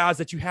least of the guys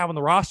that you have on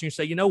the roster, and you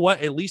say, you know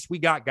what, at least we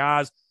got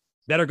guys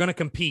that are going to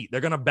compete.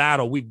 They're going to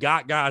battle. We've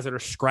got guys that are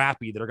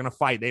scrappy, that are going to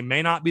fight. They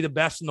may not be the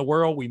best in the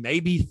world. We may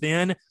be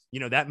thin.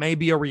 That may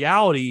be a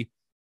reality.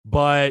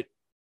 But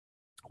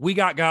we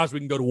got guys we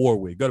can go to war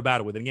with, go to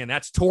battle with. And again,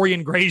 that's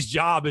Torian Gray's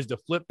job, is to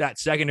flip that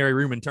secondary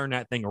room and turn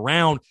that thing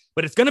around.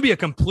 But it's going to be a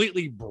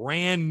completely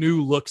brand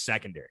new look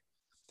secondary.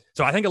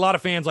 So I think a lot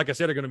of fans, like I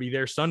said, are going to be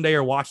there Sunday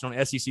or watching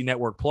on SEC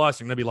Network Plus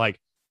and going to be like,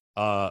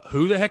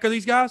 who the heck are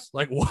these guys?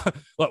 Like,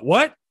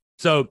 what?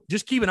 So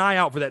just keep an eye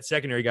out for that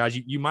secondary, guys.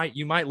 You might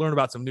learn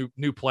about some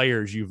new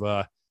players you've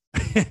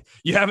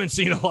you haven't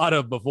seen a lot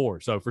of before.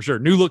 So for sure,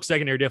 new look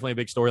secondary, definitely a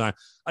big storyline.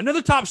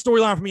 Another top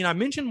storyline for me, and I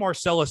mentioned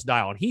Marcellus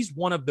Dial, and he's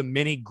one of the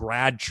many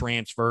grad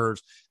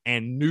transfers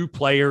and new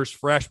players,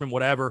 freshmen,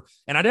 whatever.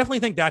 And I definitely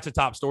think that's a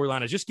top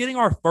storyline, is just getting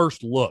our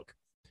first look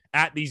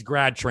at these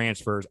grad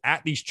transfers,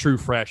 at these true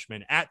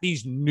freshmen, at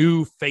these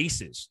new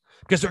faces,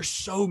 because there's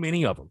so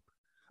many of them.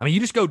 I mean, you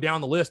just go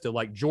down the list of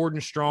like Jordan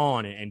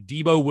Strawn and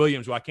Debo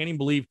Williams, who I can't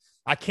believe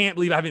I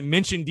haven't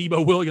mentioned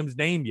Debo Williams'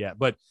 name yet,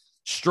 but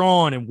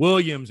Strawn and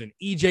Williams and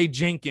E.J.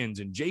 Jenkins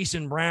and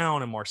Jason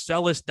Brown and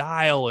Marcellus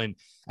Dial, and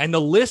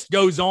the list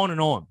goes on and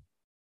on.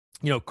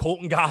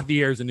 Colton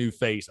Gauthier is a new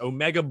face.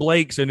 Omega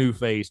Blake's a new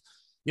face.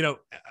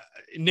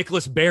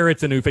 Nicholas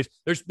Barrett's a new face.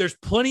 There's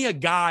plenty of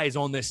guys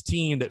on this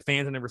team that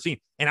fans have never seen.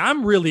 And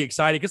I'm really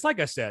excited because, like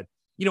I said,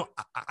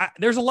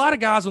 there's a lot of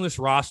guys on this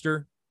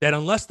roster that,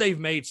 unless they've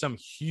made some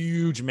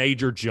huge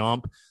major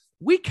jump,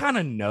 we kind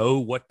of know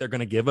what they're going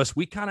to give us.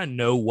 We kind of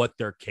know what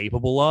they're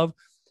capable of.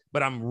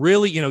 But I'm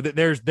really,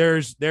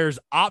 there's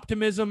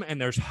optimism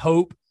and there's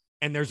hope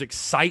and there's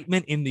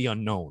excitement in the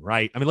unknown,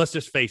 right? I mean, let's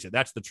just face it.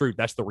 That's the truth.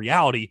 That's the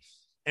reality.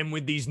 And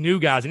with these new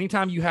guys,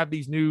 anytime you have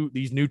these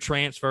new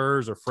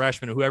transfers or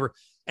freshmen or whoever,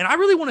 and I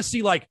really want to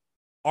see, like,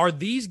 are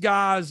these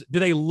guys, do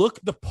they look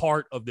the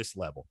part of this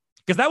level?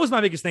 Because that was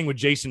my biggest thing with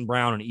Jason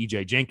Brown and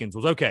E.J. Jenkins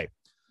was, okay,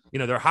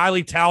 they're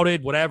highly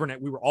touted, whatever,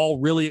 and we were all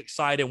really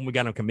excited when we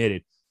got them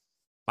committed.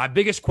 My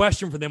biggest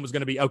question for them was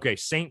going to be, okay,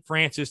 St.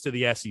 Francis to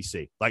the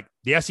SEC. Like,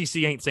 the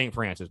SEC ain't St.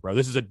 Francis, bro.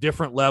 This is a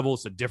different level.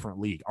 It's a different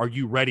league. Are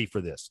you ready for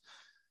this?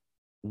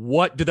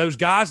 What do those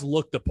guys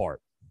look the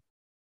part?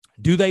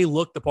 Do they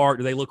look the part?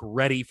 Do they look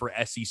ready for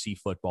SEC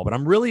football? But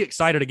I'm really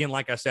excited, again,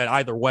 like I said,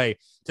 either way,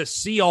 to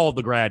see all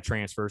the grad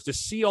transfers, to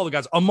see all the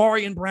guys.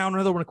 Amari and Brown,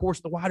 another one, of course,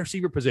 the wide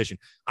receiver position.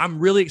 I'm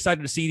really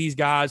excited to see these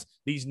guys,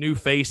 these new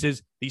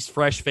faces, these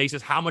fresh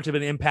faces. How much of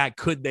an impact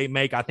could they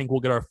make? I think we'll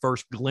get our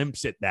first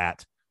glimpse at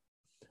that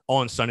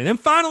on Sunday. Then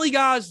finally,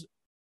 guys,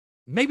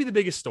 maybe the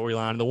biggest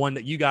storyline, the one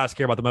that you guys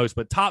care about the most,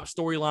 but top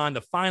storyline,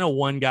 the final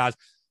one, guys,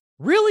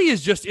 really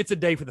is just, it's a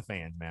day for the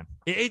fans, man.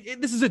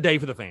 This is a day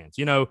for the fans.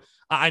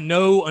 I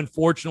know,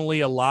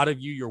 unfortunately, a lot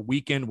of you, your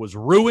weekend was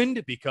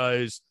ruined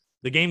because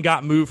The game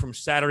got moved from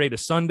Saturday to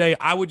Sunday.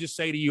 I would just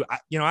say to you,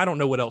 I don't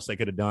know what else they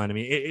could have done. I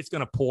mean, it's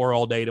going to pour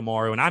all day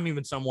tomorrow, and I'm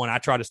even someone, I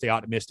try to stay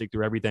optimistic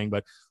through everything,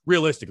 but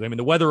realistically, I mean,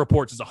 the weather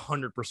reports is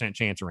 100%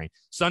 chance of rain.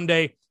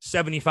 Sunday,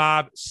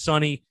 75,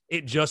 sunny.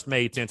 It just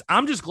made sense.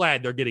 I'm just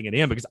glad they're getting it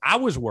in because I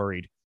was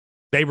worried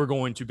they were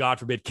going to, God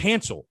forbid,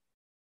 cancel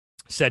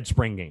said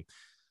spring game.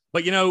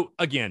 But,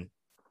 again,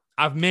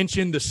 I've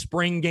mentioned the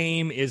spring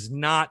game is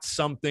not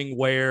something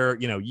where,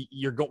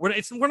 you're going.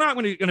 We're not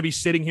going to be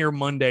sitting here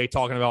Monday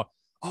talking about,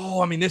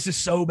 oh, I mean, this is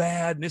so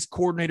bad and this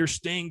coordinator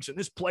stinks and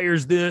this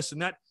player's this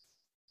and that.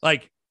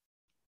 Like,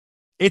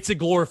 it's a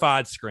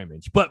glorified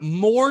scrimmage. But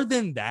more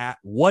than that,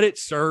 what it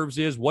serves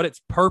is, what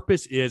its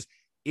purpose is,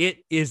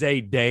 it is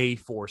a day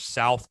for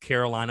South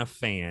Carolina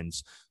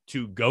fans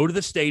to go to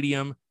the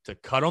stadium, to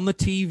cut on the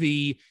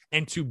TV,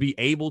 and to be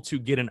able to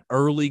get an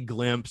early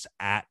glimpse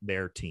at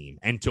their team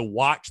and to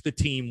watch the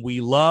team we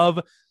love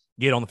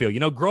get on the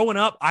field. Growing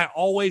up, I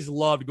always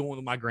loved going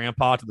with my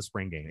grandpa to the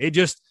spring game.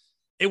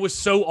 It was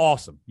so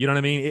awesome. You know what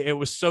I mean? It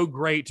was so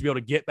great to be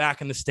able to get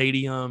back in the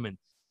stadium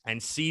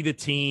and see the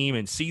team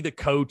and see the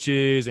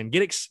coaches and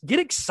get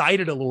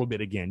excited a little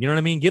bit again. You know what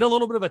I mean? Get a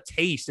little bit of a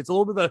taste. It's a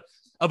little bit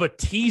of a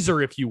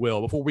teaser, if you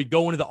will, before we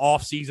go into the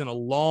offseason, a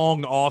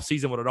long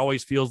offseason, what it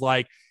always feels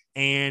like,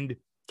 and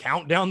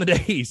count down the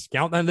days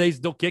till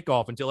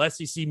kickoff, until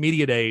SEC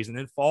media days, and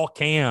then fall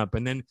camp,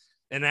 and then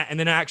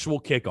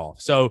actual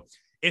kickoff. So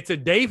it's a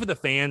day for the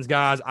fans,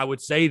 guys. I would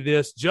say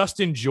this: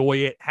 just enjoy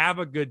it, have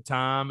a good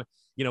time.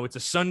 It's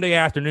a Sunday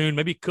afternoon,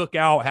 maybe cook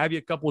out, have you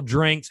a couple of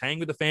drinks, hang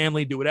with the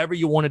family, do whatever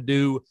you want to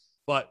do.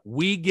 But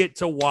we get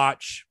to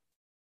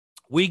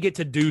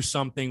do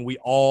something we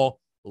all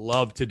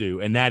love to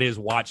do, and that is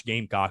watch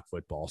Gamecock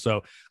football.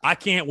 So I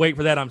can't wait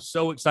for that. I'm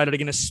so excited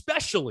again,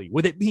 especially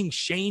with it being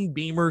Shane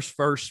Beamer's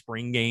first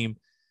spring game.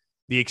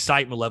 The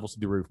excitement levels to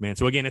the roof, man.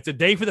 So again, it's a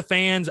day for the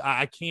fans.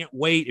 I can't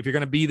wait. If you're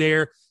going to be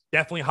there,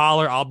 definitely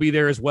holler. I'll be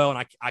there as well,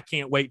 and I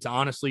can't wait to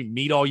honestly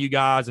meet all you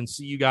guys and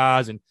see you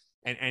guys and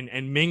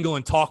mingle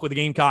and talk with the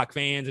Gamecock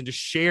fans and just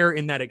share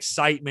in that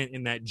excitement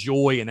and that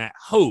joy and that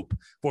hope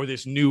for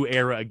this new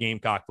era of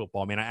Gamecock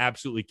football. Man, I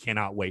absolutely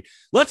cannot wait.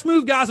 Let's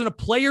move, guys, into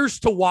players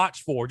to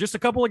watch for. Just a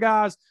couple of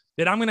guys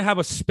that I'm going to have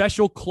a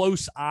special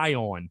close eye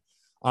on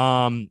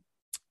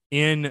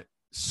in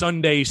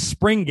Sunday's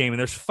spring game. And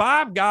there's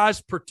 5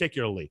 guys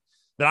particularly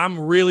that I'm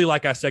really,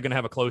 like I said, going to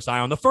have a close eye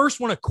on. The first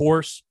one, of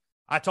course,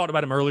 I talked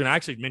about him earlier, and I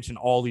actually mentioned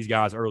all these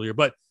guys earlier,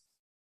 but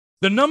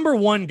the number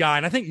one guy,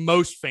 and I think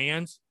most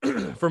fans,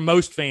 for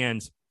most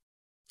fans,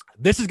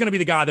 this is going to be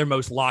the guy they're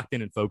most locked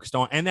in and focused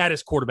on, and that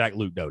is quarterback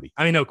Luke Doty.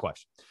 I mean, no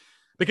question.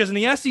 Because in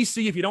the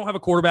SEC, if you don't have a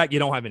quarterback, you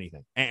don't have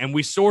anything. And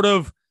we sort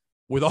of,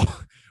 with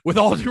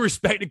all due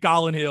respect to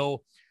Colin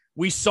Hill,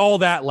 we saw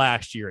that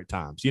last year at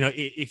times.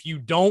 If you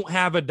don't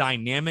have a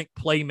dynamic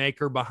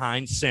playmaker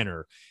behind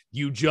center,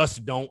 you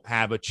just don't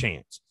have a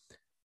chance.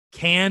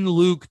 Can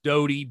Luke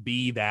Doty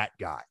be that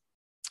guy?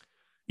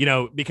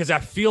 Because I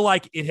feel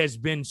like it has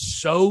been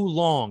so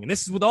long, and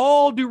this is with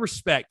all due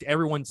respect to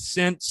everyone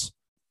since,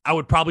 I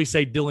would probably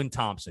say, Dylan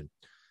Thompson.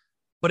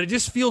 But it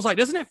just feels like,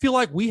 doesn't it feel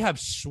like we have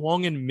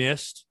swung and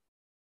missed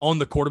on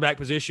the quarterback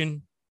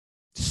position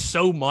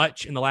so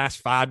much in the last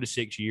 5 to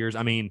 6 years?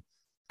 I mean,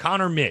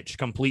 Connor Mitch,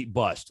 complete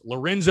bust.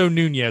 Lorenzo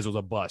Nunez was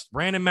a bust.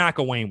 Brandon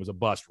McElwain was a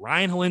bust.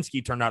 Ryan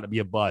Helinski turned out to be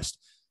a bust.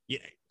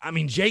 I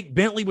mean, Jake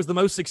Bentley was the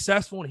most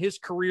successful in his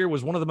career,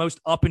 was one of the most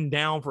up and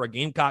down for a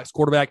Gamecocks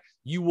quarterback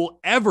you will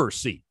ever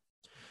see.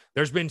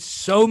 There's been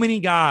so many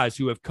guys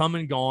who have come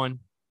and gone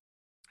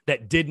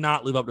that did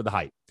not live up to the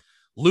hype.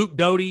 Luke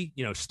Doty,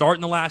 starting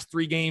the last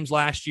 3 games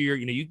last year,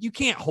 you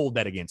can't hold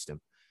that against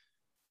him.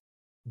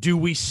 Do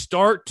we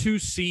start to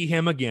see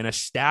him again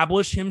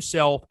establish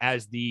himself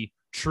as the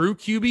true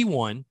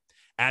QB1,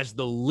 as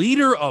the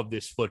leader of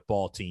this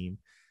football team,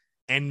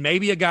 and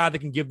maybe a guy that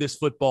can give this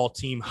football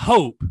team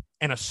hope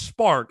and a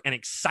spark and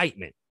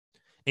excitement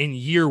in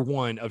year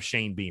 1 of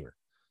Shane Beamer?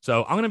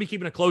 So I'm going to be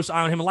keeping a close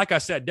eye on him. And like I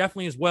said,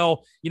 definitely as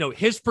well,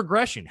 his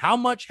progression. How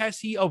much has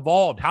he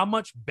evolved? How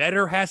much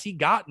better has he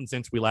gotten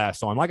since we last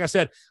saw him? Like I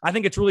said, I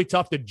think it's really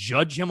tough to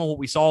judge him on what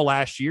we saw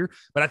last year,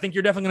 but I think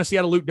you're definitely going to see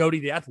out of Luke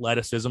Doty the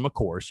athleticism, of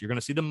course. You're going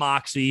to see the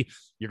moxie.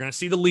 You're going to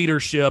see the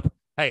leadership.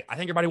 Hey, I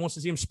think everybody wants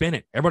to see him spin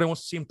it. Everybody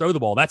wants to see him throw the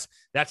ball. That's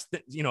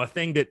a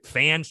thing that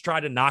fans tried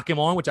to knock him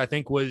on, which I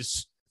think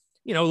was,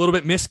 a little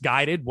bit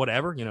misguided,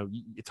 whatever.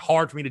 It's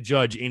hard for me to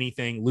judge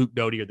anything Luke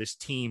Doty or this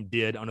team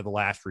did under the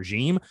last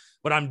regime,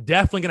 but I'm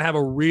definitely going to have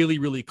a really,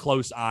 really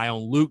close eye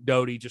on Luke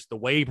Doty, just the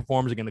way he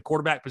performs. Again, the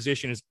quarterback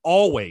position is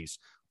always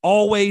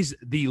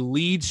the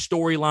lead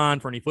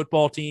storyline for any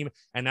football team,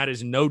 and that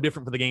is no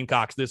different for the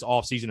Gamecocks this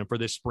offseason and for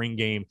this spring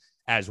game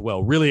as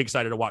well. Really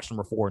excited to watch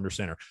number 4 under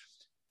center.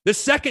 The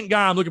second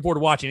guy I'm looking forward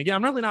to watching, again,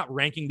 I'm really not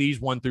ranking these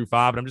 1 through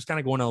 5, but I'm just kind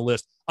of going on the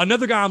list.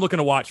 Another guy I'm looking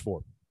to watch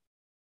for,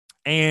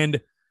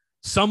 and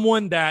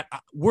someone that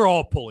we're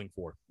all pulling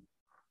for.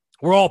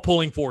 We're all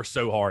pulling for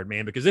so hard,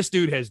 man, because this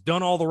dude has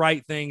done all the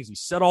right things. He's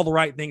said all the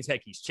right things.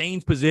 Heck, he's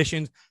changed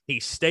positions. He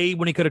stayed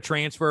when he could have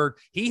transferred.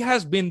 He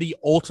has been the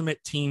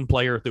ultimate team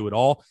player through it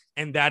all,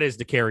 and that is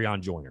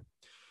Dacarrion Joyner.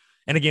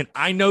 And again,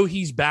 I know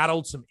he's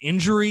battled some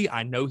injury.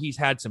 I know he's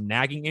had some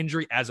nagging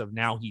injury. As of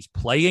now, he's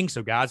playing.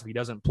 So, guys, if he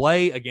doesn't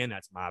play, again,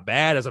 that's my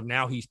bad. As of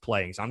now, he's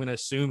playing. So I'm going to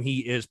assume he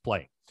is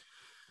playing.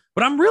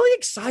 But I'm really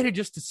excited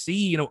just to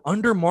see,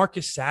 under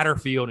Marcus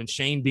Satterfield and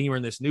Shane Beamer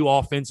in this new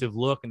offensive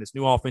look and this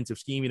new offensive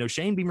scheme.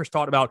 Shane Beamer's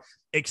talked about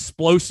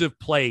explosive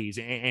plays,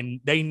 and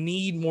they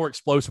need more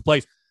explosive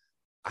plays.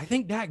 I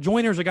think Dak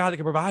Joyner is a guy that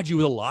can provide you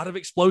with a lot of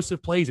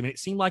explosive plays. I mean, it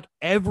seemed like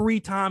every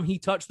time he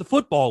touched the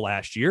football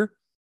last year,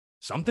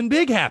 something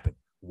big happened.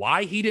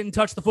 Why he didn't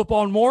touch the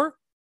football more?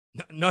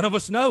 None of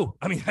us know.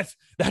 I mean,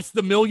 that's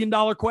the $1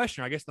 million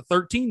question. I guess the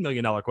 $13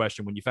 million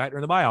question when you factor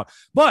in the buyout.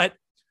 But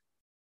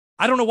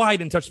I don't know why he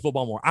didn't touch the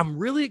football more. I'm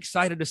really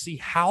excited to see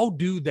how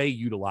do they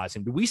utilize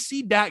him. Do we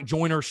see Dak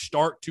Joyner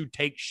start to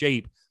take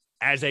shape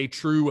as a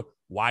true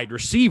wide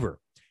receiver?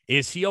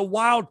 Is he a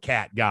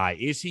wildcat guy?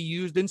 Is he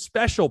used in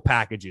special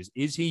packages?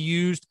 Is he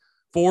used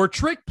for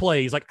trick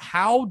plays? Like,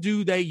 how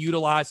do they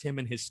utilize him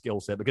in his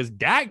skill set? Because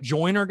Dak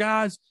Joyner,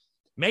 guys,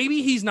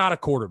 maybe he's not a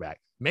quarterback.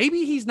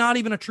 Maybe he's not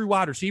even a true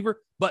wide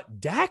receiver,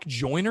 but Dak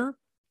Joyner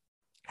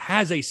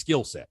has a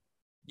skill set.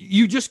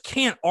 You just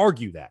can't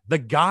argue that. The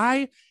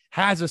guy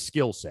has a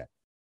skill set.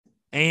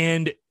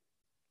 And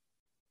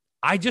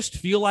I just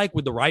feel like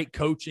with the right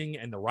coaching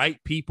and the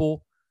right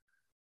people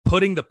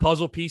putting the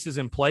puzzle pieces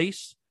in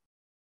place,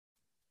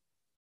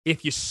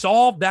 if you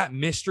solve that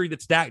mystery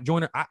that's Dak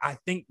Joyner, I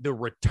think the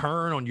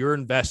return on your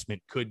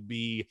investment could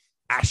be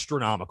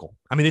astronomical.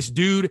 I mean, this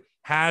dude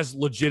has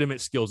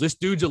legitimate skills. This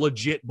dude's a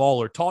legit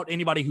baller. Taught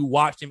anybody who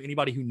watched him,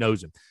 anybody who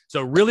knows him.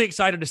 So really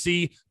excited to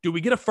see, do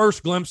we get a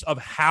first glimpse of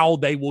how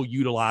they will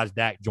utilize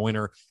Dak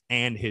Joyner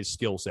and his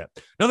skill set?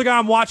 Another guy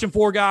I'm watching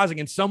for, guys,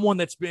 again, someone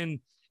that's been,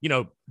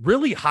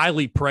 really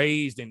highly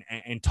praised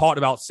and taught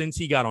about since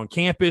he got on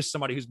campus,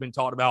 somebody who's been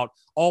taught about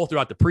all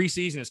throughout the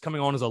preseason, is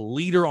coming on as a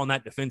leader on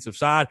that defensive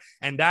side,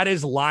 and that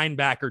is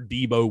linebacker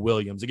Debo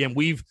Williams. Again,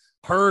 we've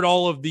heard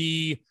all of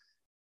the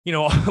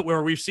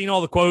where we've seen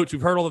all the quotes,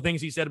 we've heard all the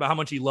things he said about how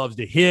much he loves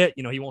to hit.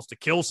 He wants to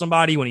kill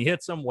somebody when he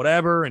hits them,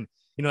 whatever. And,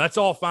 that's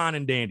all fine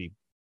and dandy.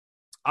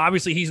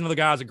 Obviously, he's another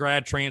guy as a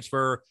grad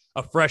transfer,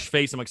 a fresh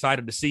face I'm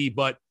excited to see.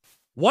 But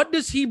what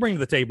does he bring to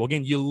the table?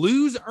 Again, you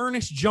lose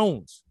Ernest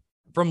Jones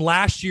from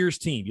last year's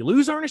team. You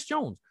lose Ernest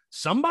Jones.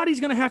 Somebody's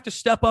going to have to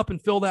step up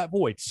and fill that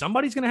void.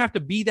 Somebody's going to have to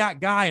be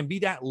that guy and be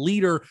that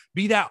leader,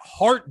 be that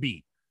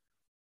heartbeat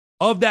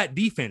of that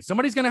defense.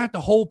 Somebody's going to have to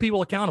hold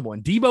people accountable.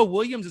 And Debo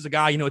Williams is a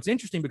guy, it's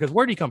interesting because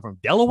where did he come from?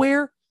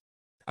 Delaware?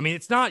 I mean,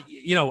 it's not,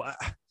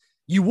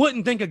 you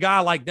wouldn't think a guy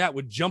like that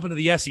would jump into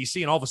the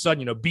SEC and all of a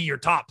sudden, be your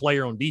top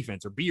player on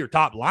defense or be your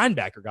top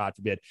linebacker, God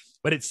forbid.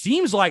 But it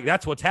seems like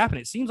that's what's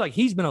happened. It seems like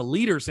he's been a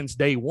leader since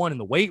day one in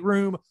the weight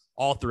room,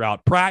 all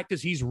throughout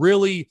practice. He's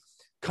really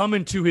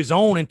coming to his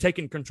own and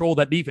taking control of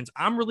that defense.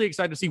 I'm really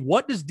excited to see,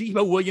 what does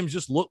Debo Williams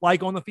just look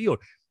like on the field?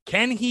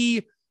 Can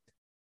he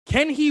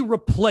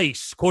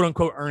replace, quote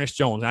unquote, Ernest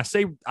Jones?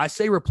 And I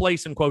say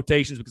replace in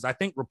quotations because I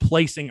think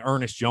replacing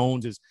Ernest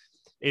Jones is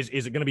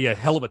going to be a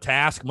hell of a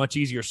task, much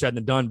easier said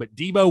than done. But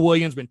Debo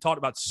Williams been talked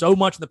about so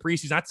much in the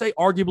preseason. I'd say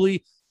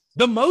arguably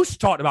the most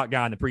talked about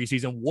guy in the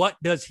preseason. What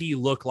does he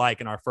look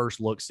like in our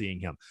first look seeing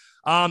him?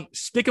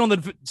 Sticking on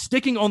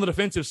the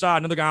defensive side,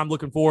 another guy I'm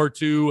looking forward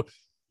to.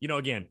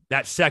 Again,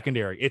 that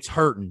secondary, it's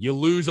hurting. You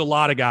lose a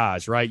lot of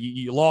guys, right?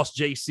 You lost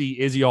JC,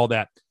 Izzy, all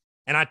that.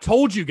 And I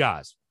told you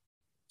guys,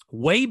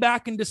 way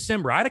back in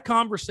December, I had a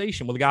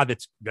conversation with a guy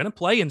that's going to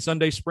play in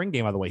Sunday's spring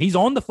game, by the way. He's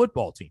on the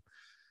football team.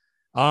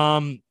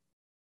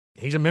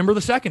 He's a member of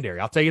the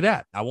secondary. I'll tell you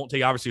that. I won't tell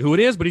you obviously who it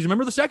is, but he's a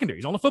member of the secondary.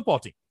 He's on the football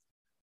team.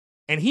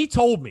 And he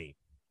told me,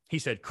 he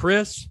said,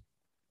 Chris,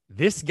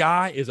 this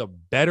guy is a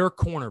better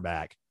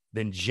cornerback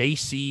than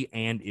JC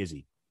and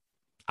Izzy.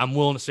 I'm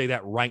willing to say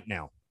that right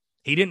now.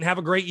 He didn't have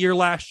a great year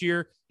last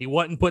year. He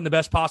wasn't put in the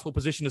best possible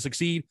position to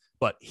succeed,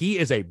 but he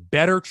is a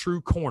better true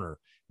corner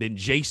than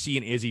JC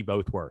and Izzy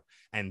both were.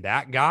 And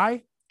that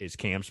guy is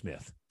Cam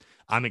Smith.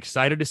 I'm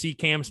excited to see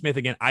Cam Smith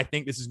again. I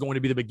think this is going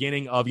to be the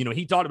beginning of,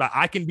 he talked about,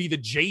 I can be the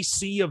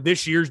JC of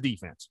this year's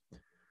defense.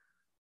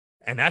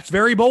 And that's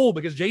very bold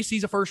because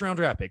JC's a first-round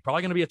draft pick,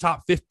 probably going to be a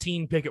top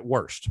 15 pick at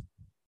worst.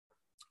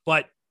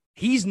 But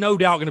he's no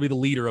doubt going to be the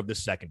leader of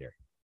this secondary.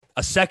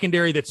 A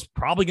secondary that's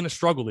probably going to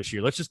struggle this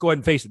year. Let's just go ahead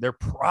and face it. They're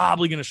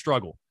probably going to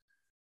struggle.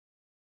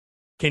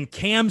 Can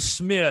Cam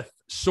Smith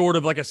sort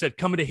of, like I said,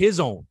 come into his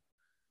own,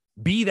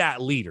 be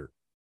that leader?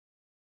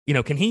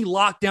 Can he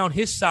lock down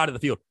his side of the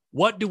field?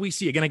 What do we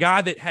see? Again, a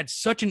guy that had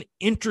such an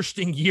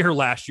interesting year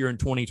last year in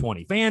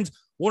 2020. Fans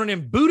wanted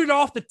him booted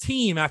off the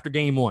team after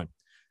game one.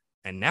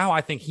 And now I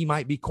think he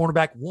might be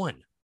cornerback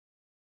one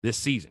this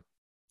season.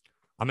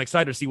 I'm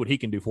excited to see what he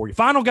can do for you.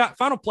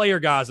 Final player,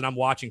 guys, that I'm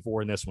watching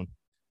for in this one,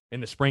 in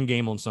the spring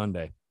game on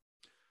Sunday.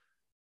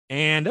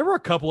 And there were a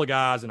couple of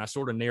guys, and I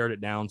sort of narrowed it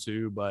down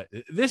to, but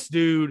this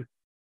dude,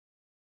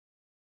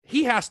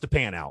 he has to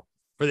pan out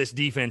for this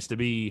defense to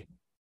be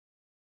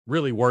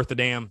really worth a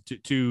damn.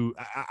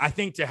 I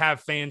think to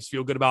have fans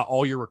feel good about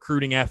all your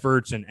recruiting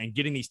efforts and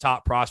getting these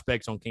top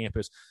prospects on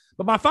campus.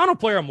 But my final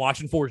player I'm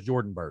watching for is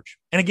Jordan Birch.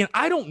 And again,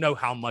 I don't know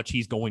how much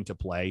he's going to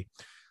play,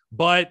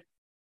 but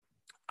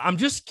I'm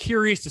just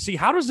curious to see,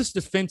 how does this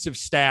defensive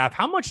staff,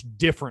 how much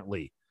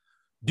differently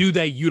do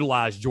they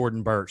utilize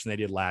Jordan Birch than they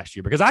did last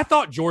year? Because I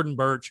thought Jordan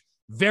Birch,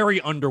 very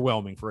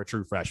underwhelming for a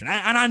true freshman.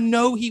 And I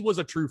know he was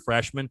a true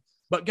freshman,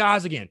 but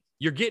guys, again,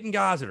 you're getting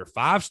guys that are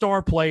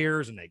 5-star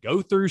players and they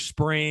go through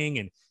spring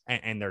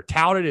and they're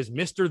touted as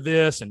Mr.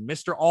 this and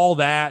Mr. all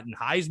that and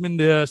Heisman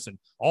this and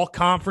all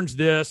conference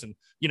this and,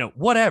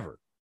 whatever.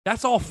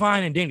 That's all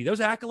fine and dandy.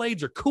 Those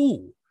accolades are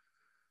cool.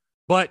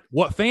 But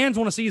what fans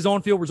want to see is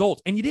on-field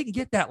results, and you didn't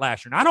get that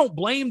last year. And I don't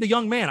blame the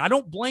young man. I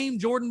don't blame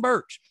Jordan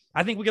Birch.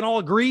 I think we can all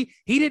agree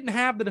he didn't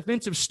have the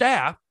defensive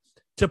staff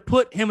to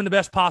put him in the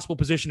best possible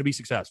position to be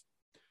successful.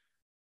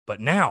 But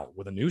now,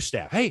 with a new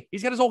staff, hey,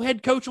 he's got his old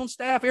head coach on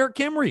staff, Eric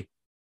Kimry.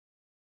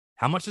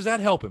 How much does that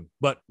help him?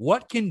 But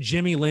what can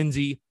Jimmy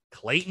Lindsey,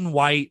 Clayton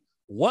White,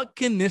 what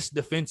can this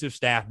defensive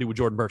staff do with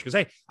Jordan Birch? Because,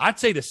 hey, I'd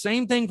say the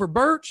same thing for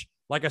Birch,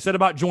 like I said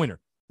about Joyner.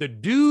 The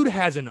dude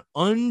has an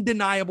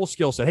undeniable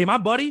skill set. Hey, my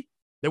buddy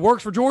that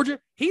works for Georgia,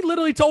 he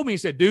literally told me, he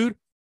said, dude,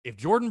 if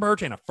Jordan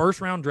Birch ain't a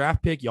first-round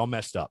draft pick, y'all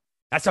messed up.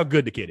 That's how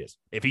good the kid is.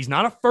 If he's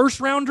not a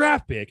first-round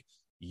draft pick,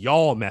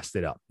 y'all messed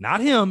it up.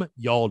 Not him,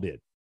 y'all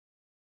did.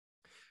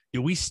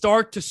 Do we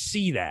start to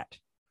see that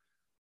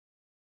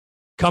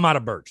come out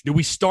of Birch? Do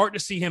we start to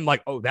see him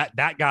like, oh, that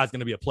guy's going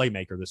to be a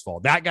playmaker this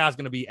fall? That guy's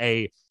going to be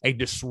a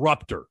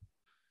disruptor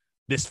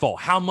this fall.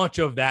 How much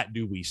of that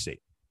do we see?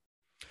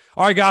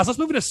 All right, guys, let's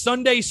move into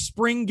Sunday's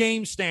spring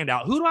game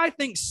standout. Who do I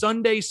think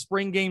Sunday's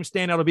spring game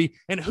standout will be,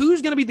 and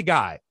who's going to be the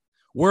guy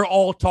we're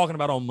all talking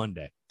about on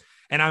Monday?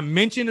 And I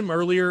mentioned him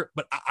earlier,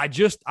 but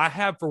I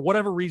have, for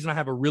whatever reason, I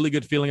have a really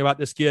good feeling about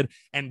this kid,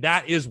 and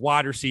that is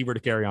wide receiver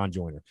Dakereon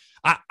Joyner.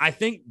 I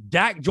think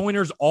Dak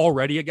Joyner's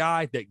already a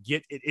guy that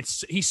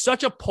he's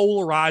such a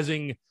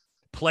polarizing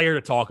player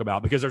to talk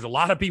about, because there's a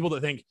lot of people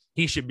that think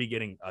he should be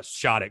getting a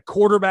shot at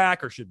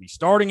quarterback or should be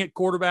starting at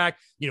quarterback.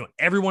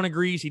 Everyone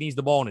agrees he needs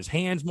the ball in his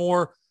hands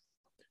more.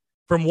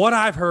 From what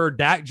I've heard,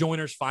 Dak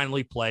Joyner's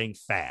finally playing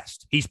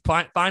fast. He's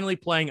finally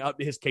playing up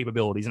to his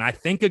capabilities, and I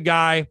think a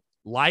guy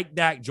like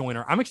Dak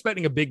Joyner, I'm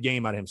expecting a big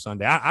game out of him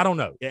Sunday. I don't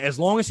know. As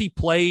long as he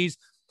plays,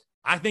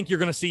 I think you're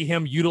going to see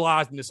him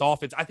utilized in this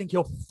offense. I think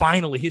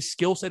his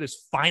skill set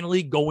is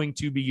finally going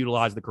to be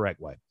utilized the correct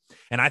way.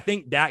 And I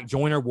think Dak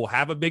Joyner will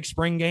have a big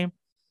spring game.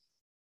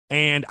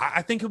 And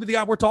I think he'll be the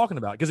guy we're talking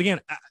about. Because, again,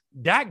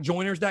 Dak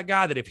Joyner's that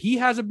guy that if he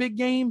has a big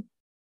game,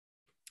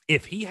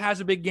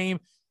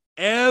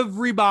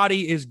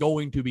 everybody is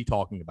going to be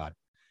talking about it.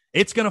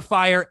 It's going to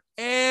fire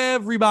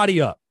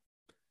everybody up.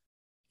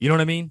 You know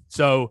what I mean?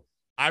 So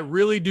I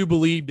really do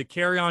believe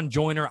Dakereon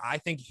Joyner, I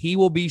think he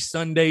will be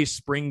Sunday's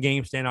spring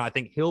game standout. I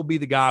think he'll be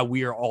the guy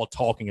we are all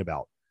talking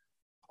about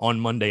on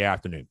Monday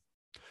afternoon.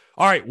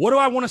 All right, what do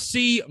I want to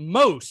see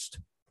most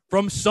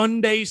from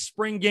Sunday's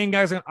spring game,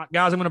 guys? I'm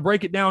going to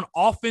break it down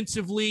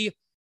offensively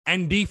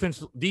and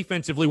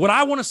defensively. What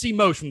I want to see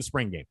most from the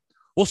spring game.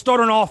 We'll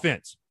start on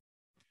offense.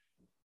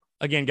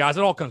 Again, guys,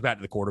 it all comes back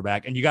to the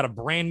quarterback, and you got a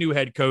brand new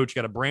head coach,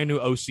 you got a brand new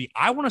OC.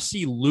 I want to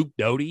see Luke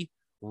Doty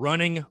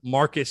running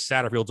Marcus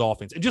Satterfield's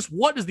offense. And just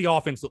what does the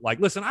offense look like?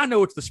 Listen, I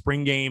know it's the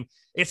spring game.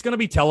 It's going to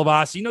be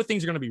televised. So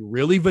things are going to be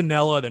really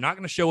vanilla. They're not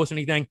going to show us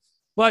anything.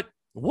 But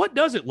what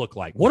does it look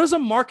like? What does a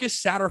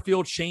Marcus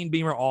Satterfield, Shane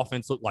Beamer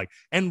offense look like?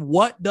 And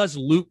what does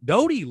Luke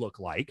Doty look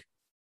like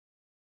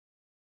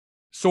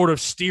sort of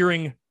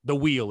steering the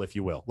wheel, if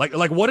you will?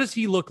 Like what does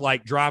he look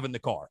like driving the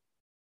car?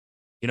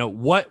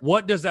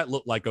 What does that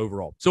look like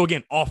overall? So,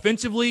 again,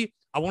 offensively,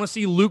 I want to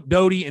see Luke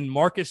Doty and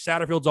Marcus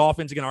Satterfield's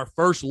offense. Again, our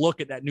first look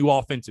at that new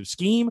offensive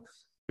scheme,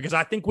 because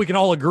I think we can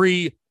all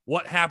agree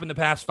what happened the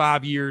past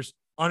 5 years,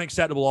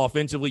 unacceptable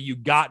offensively. You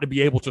got to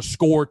be able to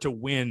score to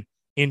win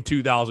in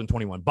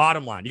 2021.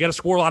 Bottom line, you got to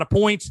score a lot of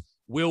points.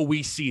 Will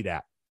we see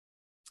that?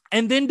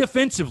 And then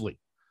defensively,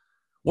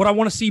 what I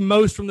want to see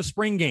most from the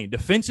spring game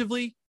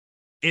defensively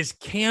is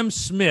Cam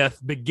Smith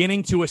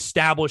beginning to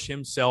establish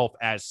himself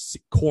as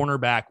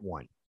cornerback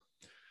one.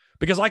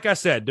 Because like I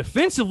said,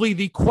 defensively,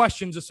 the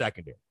question's a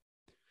secondary.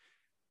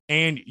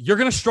 And you're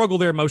going to struggle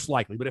there most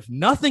likely. But if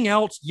nothing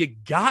else, you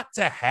got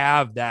to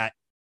have that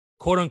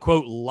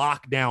quote-unquote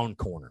lockdown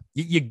corner.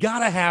 You got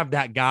to have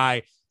that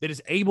guy that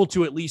is able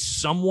to at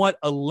least somewhat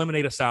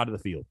eliminate a side of the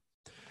field.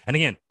 And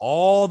again,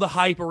 all the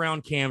hype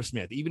around Cam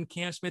Smith, even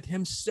Cam Smith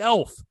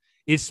himself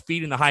is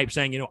feeding the hype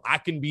saying, I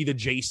can be the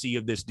JC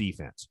of this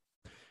defense.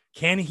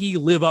 Can he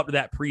live up to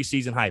that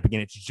preseason hype? Again,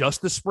 it's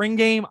just the spring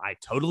game. I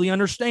totally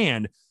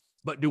understand.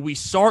 But do we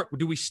start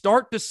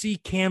to see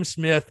Cam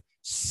Smith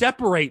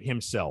separate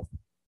himself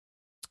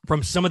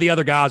from some of the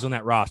other guys on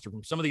that roster,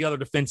 from some of the other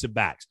defensive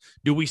backs?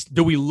 Do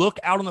we look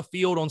out on the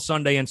field on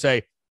Sunday and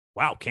say,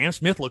 wow, Cam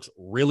Smith looks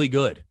really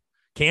good.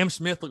 Cam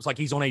Smith looks like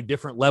he's on a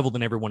different level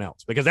than everyone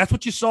else? Because that's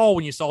what you saw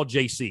when you saw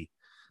JC.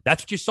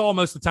 That's what you saw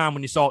most of the time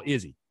when you saw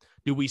Izzy.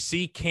 Do we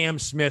see Cam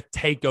Smith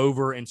take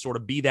over and sort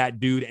of be that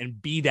dude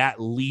and be that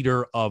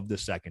leader of the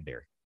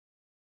secondary?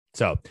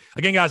 So,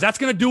 again, guys, that's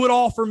going to do it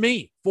all for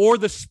me for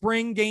the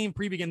spring game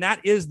preview. And that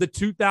is the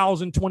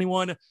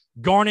 2021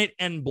 Garnet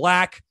and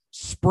Black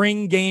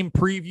spring game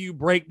preview,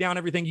 breakdown,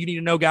 everything you need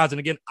to know, guys. And,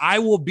 again, I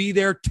will be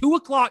there, 2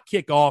 o'clock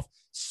kickoff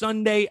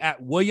Sunday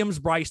at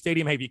Williams-Brice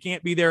Stadium. Hey, if you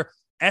can't be there,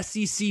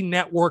 SEC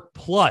Network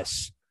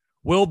Plus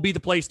will be the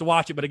place to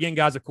watch it. But, again,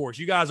 guys, of course,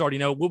 you guys already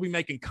know we'll be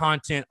making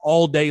content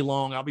all day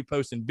long. I'll be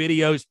posting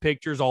videos,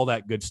 pictures, all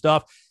that good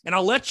stuff. And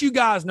I'll let you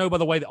guys know, by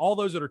the way, that all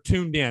those that are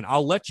tuned in,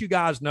 I'll let you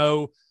guys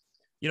know,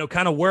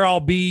 kind of where I'll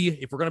be,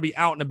 if we're going to be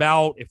out and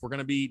about, if we're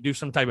going to do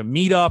some type of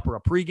meetup or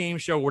a pregame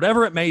show,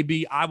 whatever it may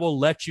be, I will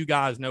let you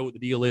guys know what the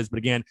deal is. But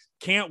again,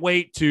 can't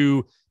wait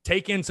to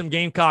take in some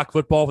Gamecock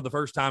football for the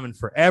first time in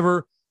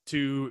forever,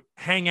 to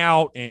hang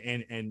out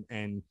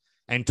and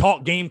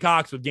talk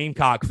Gamecocks with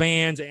Gamecock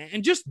fans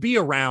and just be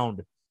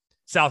around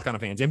South Carolina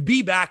fans and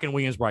be back in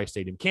Williams-Brice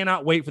Stadium.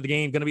 Cannot wait for the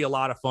game. Going to be a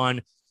lot of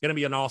fun. Going to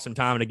be an awesome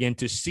time. And again,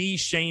 to see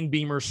Shane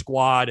Beamer's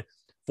squad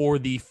for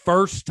the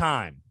first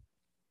time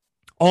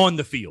on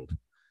the field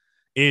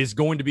is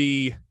going to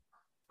be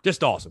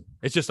just awesome.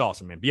 It's just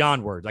awesome, man.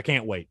 Beyond words. I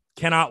can't wait.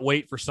 Cannot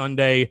wait for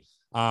Sunday.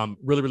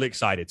 Really, really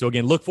excited. So,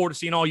 again, look forward to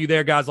seeing all you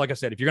there, guys. Like I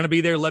said, if you're going to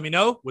be there, let me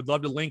know. Would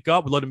love to link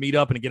up. Would love to meet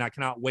up. And, again, I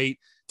cannot wait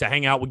to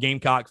hang out with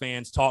Gamecock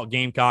fans, talk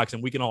Gamecocks,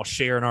 and we can all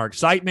share in our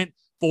excitement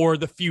for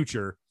the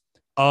future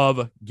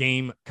of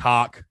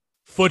Gamecock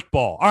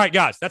football. All right,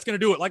 guys, that's going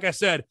to do it. Like I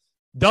said,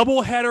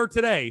 doubleheader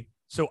today.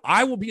 So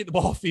I will be at the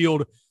ball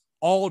field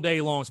all day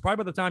long. So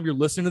probably by the time you're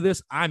listening to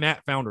this, I'm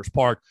at Founders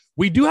Park.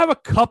 We do have a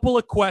couple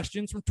of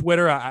questions from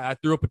Twitter. I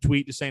threw up a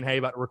tweet just saying, hey,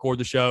 about to record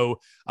the show.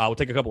 We'll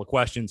take a couple of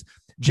questions.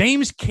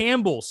 James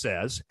Campbell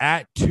says,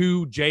 at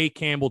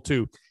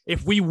 2JCampbell2,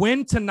 if we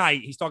win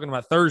tonight, he's talking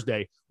about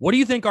Thursday, what do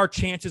you think our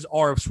chances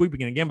are of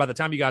sweeping? And again, by the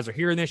time you guys are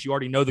hearing this, you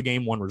already know the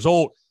game one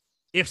result.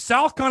 If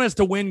South Carolina is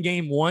to win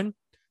game one,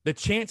 the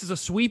chances of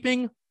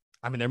sweeping,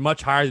 I mean, they're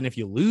much higher than if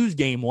you lose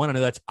game one. I know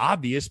that's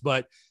obvious,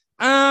 but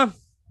I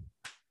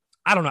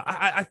don't know.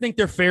 I think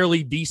they're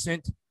fairly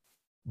decent,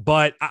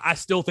 but I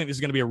still think this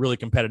is going to be a really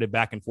competitive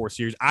back and forth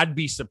series. I'd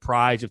be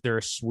surprised if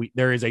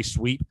there is a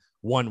sweep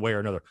one way or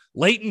another.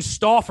 Leighton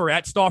Stauffer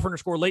at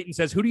Stauffer_Leighton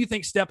says, who do you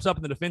think steps up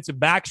in the defensive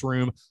backs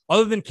room?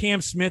 Other than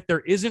Cam Smith, there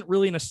isn't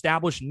really an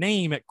established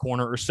name at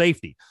corner or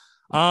safety.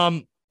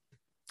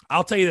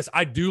 I'll tell you this.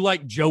 I do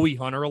like Joey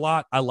Hunter a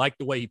lot. I like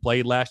the way he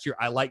played last year.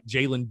 I like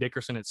Jalen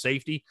Dickerson at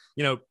safety.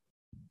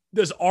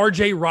 Does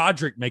RJ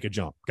Roderick make a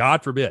jump?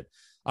 God forbid.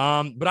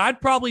 But I'd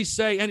probably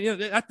say,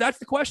 and that's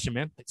the question,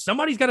 man.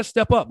 Somebody's got to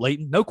step up,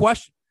 Leighton. No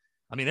question.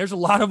 I mean, there's a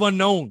lot of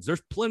unknowns.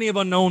 There's plenty of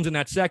unknowns in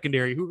that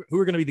secondary. Who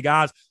are going to be the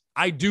guys?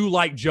 I do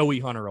like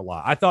Joey Hunter a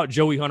lot. I thought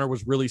Joey Hunter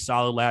was really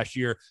solid last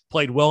year,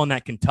 played well in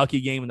that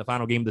Kentucky game in the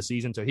final game of the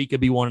season, so he could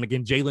be one. And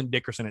again, Jalen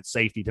Dickerson at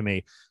safety to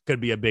me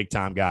could be a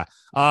big-time guy.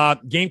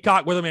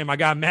 Gamecock Weatherman, my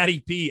guy Matty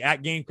P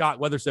at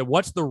Gamecock Weather said,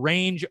 what's the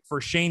range for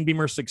Shane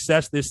Beamer's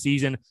success this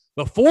season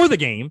before the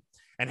game,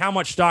 and how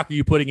much stock are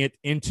you putting it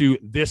into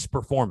this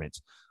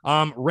performance?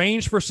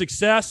 Range for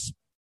success,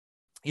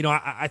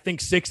 I think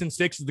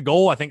 6-6 is the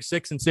goal. I think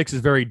 6-6 is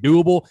very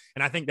doable,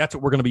 and I think that's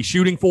what we're going to be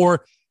shooting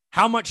for.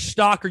 How much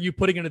stock are you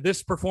putting into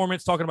this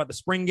performance? Talking about the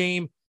spring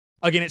game.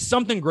 Again, it's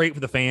something great for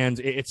the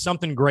fans. It's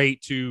something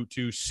great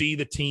to see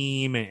the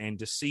team and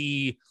to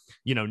see,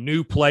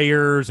 new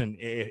players and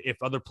if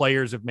other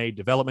players have made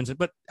developments.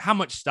 But how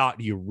much stock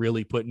do you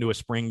really put into a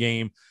spring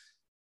game?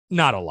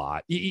 Not a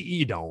lot.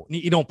 You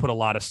don't put a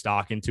lot of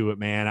stock into it,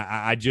 man.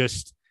 I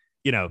just,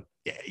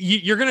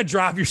 you're going to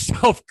drive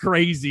yourself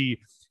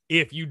crazy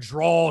if you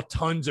draw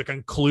tons of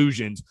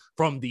conclusions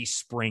from the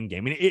spring game.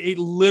 I mean, it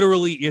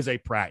literally is a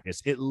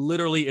practice. It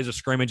literally is a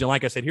scrimmage. And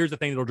like I said, here's the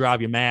thing that'll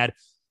drive you mad.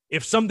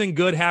 If something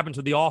good happens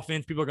with the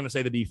offense, people are going to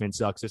say the defense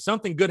sucks. If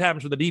something good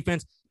happens with the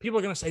defense, people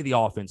are going to say the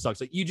offense sucks.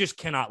 Like, you just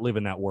cannot live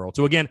in that world.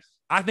 So again,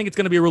 I think it's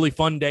going to be a really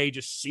fun day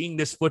just seeing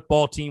this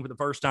football team for the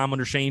first time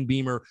under Shane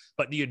Beamer.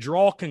 But do you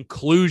draw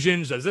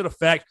conclusions? Does it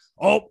affect,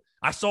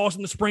 I saw us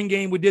in the spring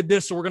game, we did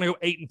this, so we're going to go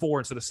 8-4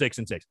 instead of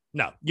 6-6.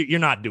 No, you're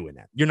not doing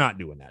that. You're not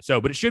doing that.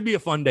 So, but it should be a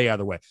fun day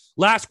either way.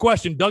 Last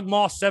question, Doug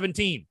Moss,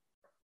 17.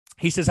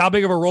 He says, how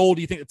big of a role do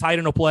you think the tight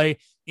end will play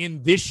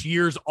in this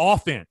year's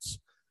offense?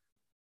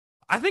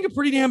 I think a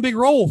pretty damn big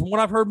role from what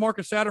I've heard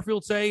Marcus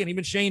Satterfield say, and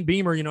even Shane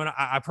Beamer. And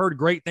I've heard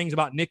great things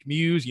about Nick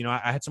Muse.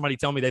 I had somebody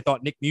tell me they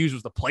thought Nick Muse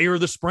was the player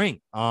of the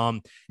spring.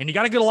 And you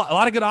got to get a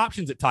lot of good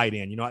options at tight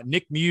end.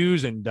 Nick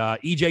Muse and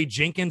E.J.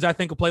 Jenkins, I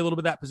think, will play a little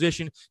bit of that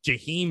position.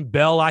 Jaheim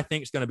Bell, I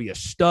think, is going to be a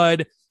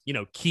stud.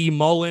 Key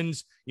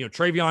Mullins,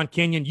 Travion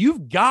Kenyon.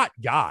 You've got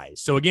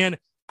guys. So again,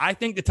 I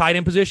think the tight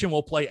end position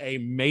will play a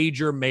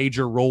major,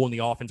 major role in the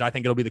offense. I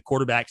think it'll be the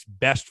quarterback's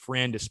best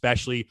friend,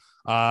 especially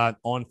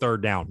on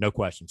third down. No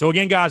question. So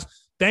again, guys,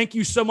 thank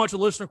you so much for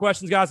the listener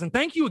questions, guys. And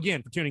thank you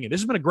again for tuning in. This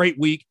has been a great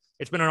week.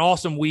 It's been an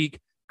awesome week.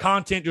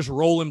 Content just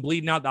rolling,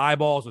 bleeding out the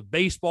eyeballs with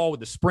baseball,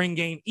 with the spring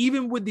game,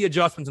 even with the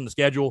adjustments in the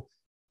schedule.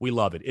 We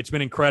love it. It's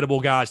been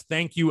incredible, guys.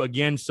 Thank you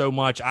again so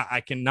much.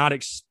 I cannot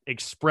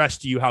express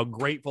to you how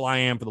grateful I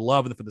am for the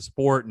love and for the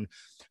support and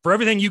for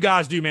everything you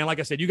guys do, man. Like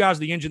I said, you guys are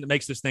the engine that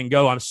makes this thing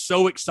go. I'm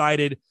so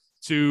excited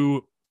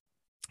to,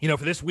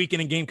 for this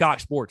weekend in Gamecock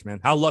sports, man.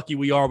 How lucky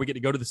we are. We get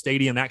to go to the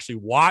stadium and actually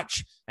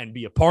watch and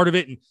be a part of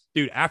it. And,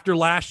 dude, after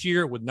last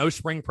year with no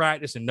spring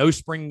practice and no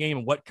spring game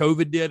and what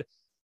COVID did,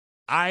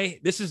 I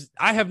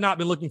have not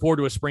been looking forward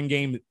to a spring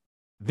game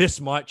this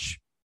much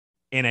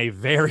in a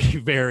very,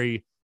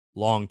 very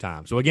long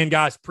time. So, again,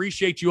 guys,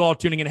 appreciate you all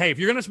tuning in. Hey, if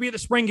you're going to be at the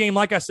spring game,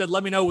 like I said,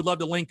 let me know. We'd love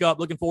to link up.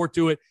 Looking forward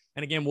to it.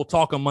 And, again, we'll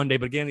talk on Monday.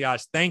 But, again,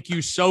 guys, thank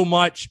you so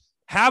much.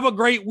 Have a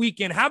great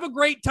weekend. Have a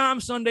great time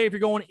Sunday if you're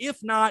going.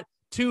 If not,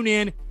 tune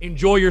in,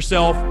 enjoy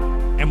yourself,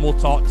 and we'll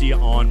talk to you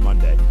on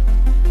Monday.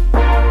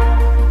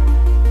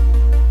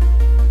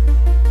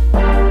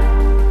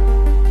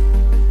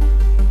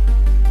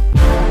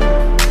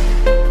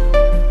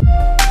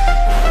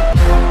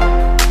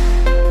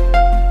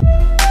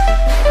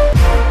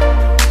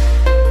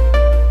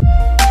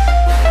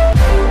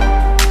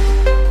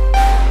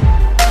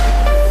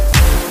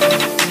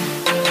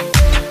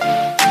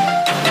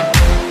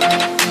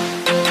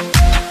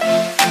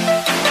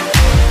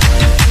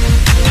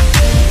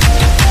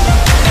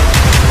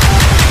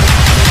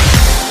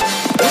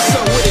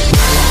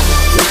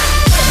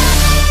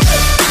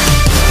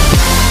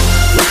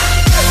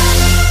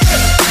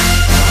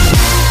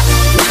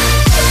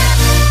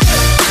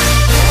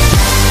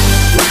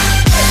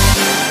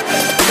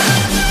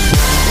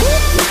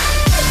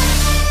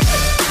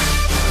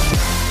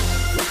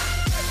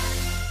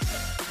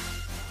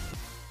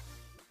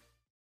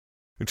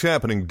 It's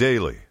happening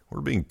daily.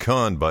 We're being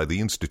conned by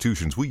the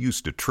institutions we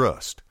used to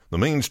trust. The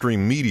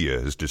mainstream media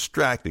is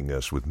distracting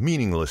us with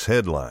meaningless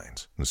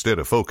headlines instead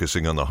of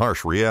focusing on the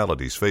harsh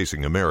realities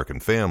facing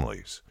American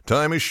families.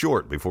 Time is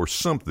short before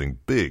something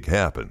big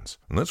happens,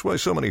 and that's why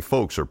so many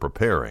folks are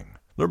preparing.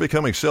 They're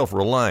becoming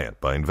self-reliant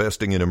by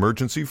investing in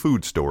emergency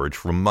food storage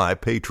from My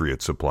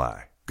Patriot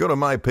Supply. Go to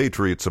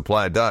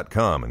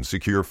MyPatriotSupply.com and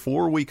secure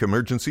 4-week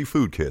emergency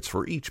food kits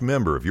for each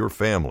member of your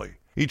family.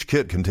 Each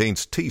kit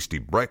contains tasty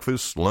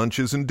breakfasts,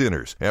 lunches, and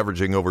dinners,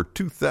 averaging over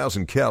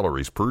 2,000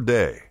 calories per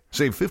day.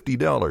 Save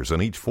 $50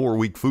 on each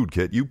 4-week food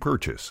kit you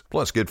purchase,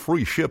 plus get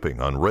free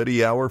shipping on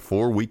Ready Hour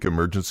 4-week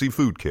emergency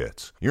food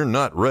kits. You're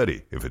not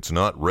ready if it's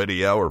not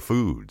Ready Hour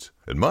foods.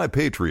 At My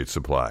Patriot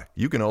Supply,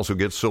 you can also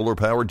get solar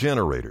power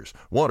generators,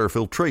 water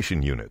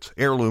filtration units,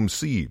 heirloom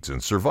seeds,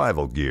 and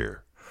survival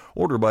gear.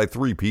 Order by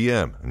 3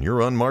 p.m. and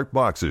your unmarked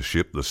boxes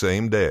ship the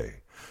same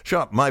day.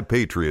 Shop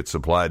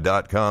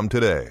MyPatriotSupply.com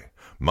today.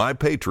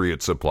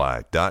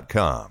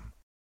 MyPatriotSupply.com.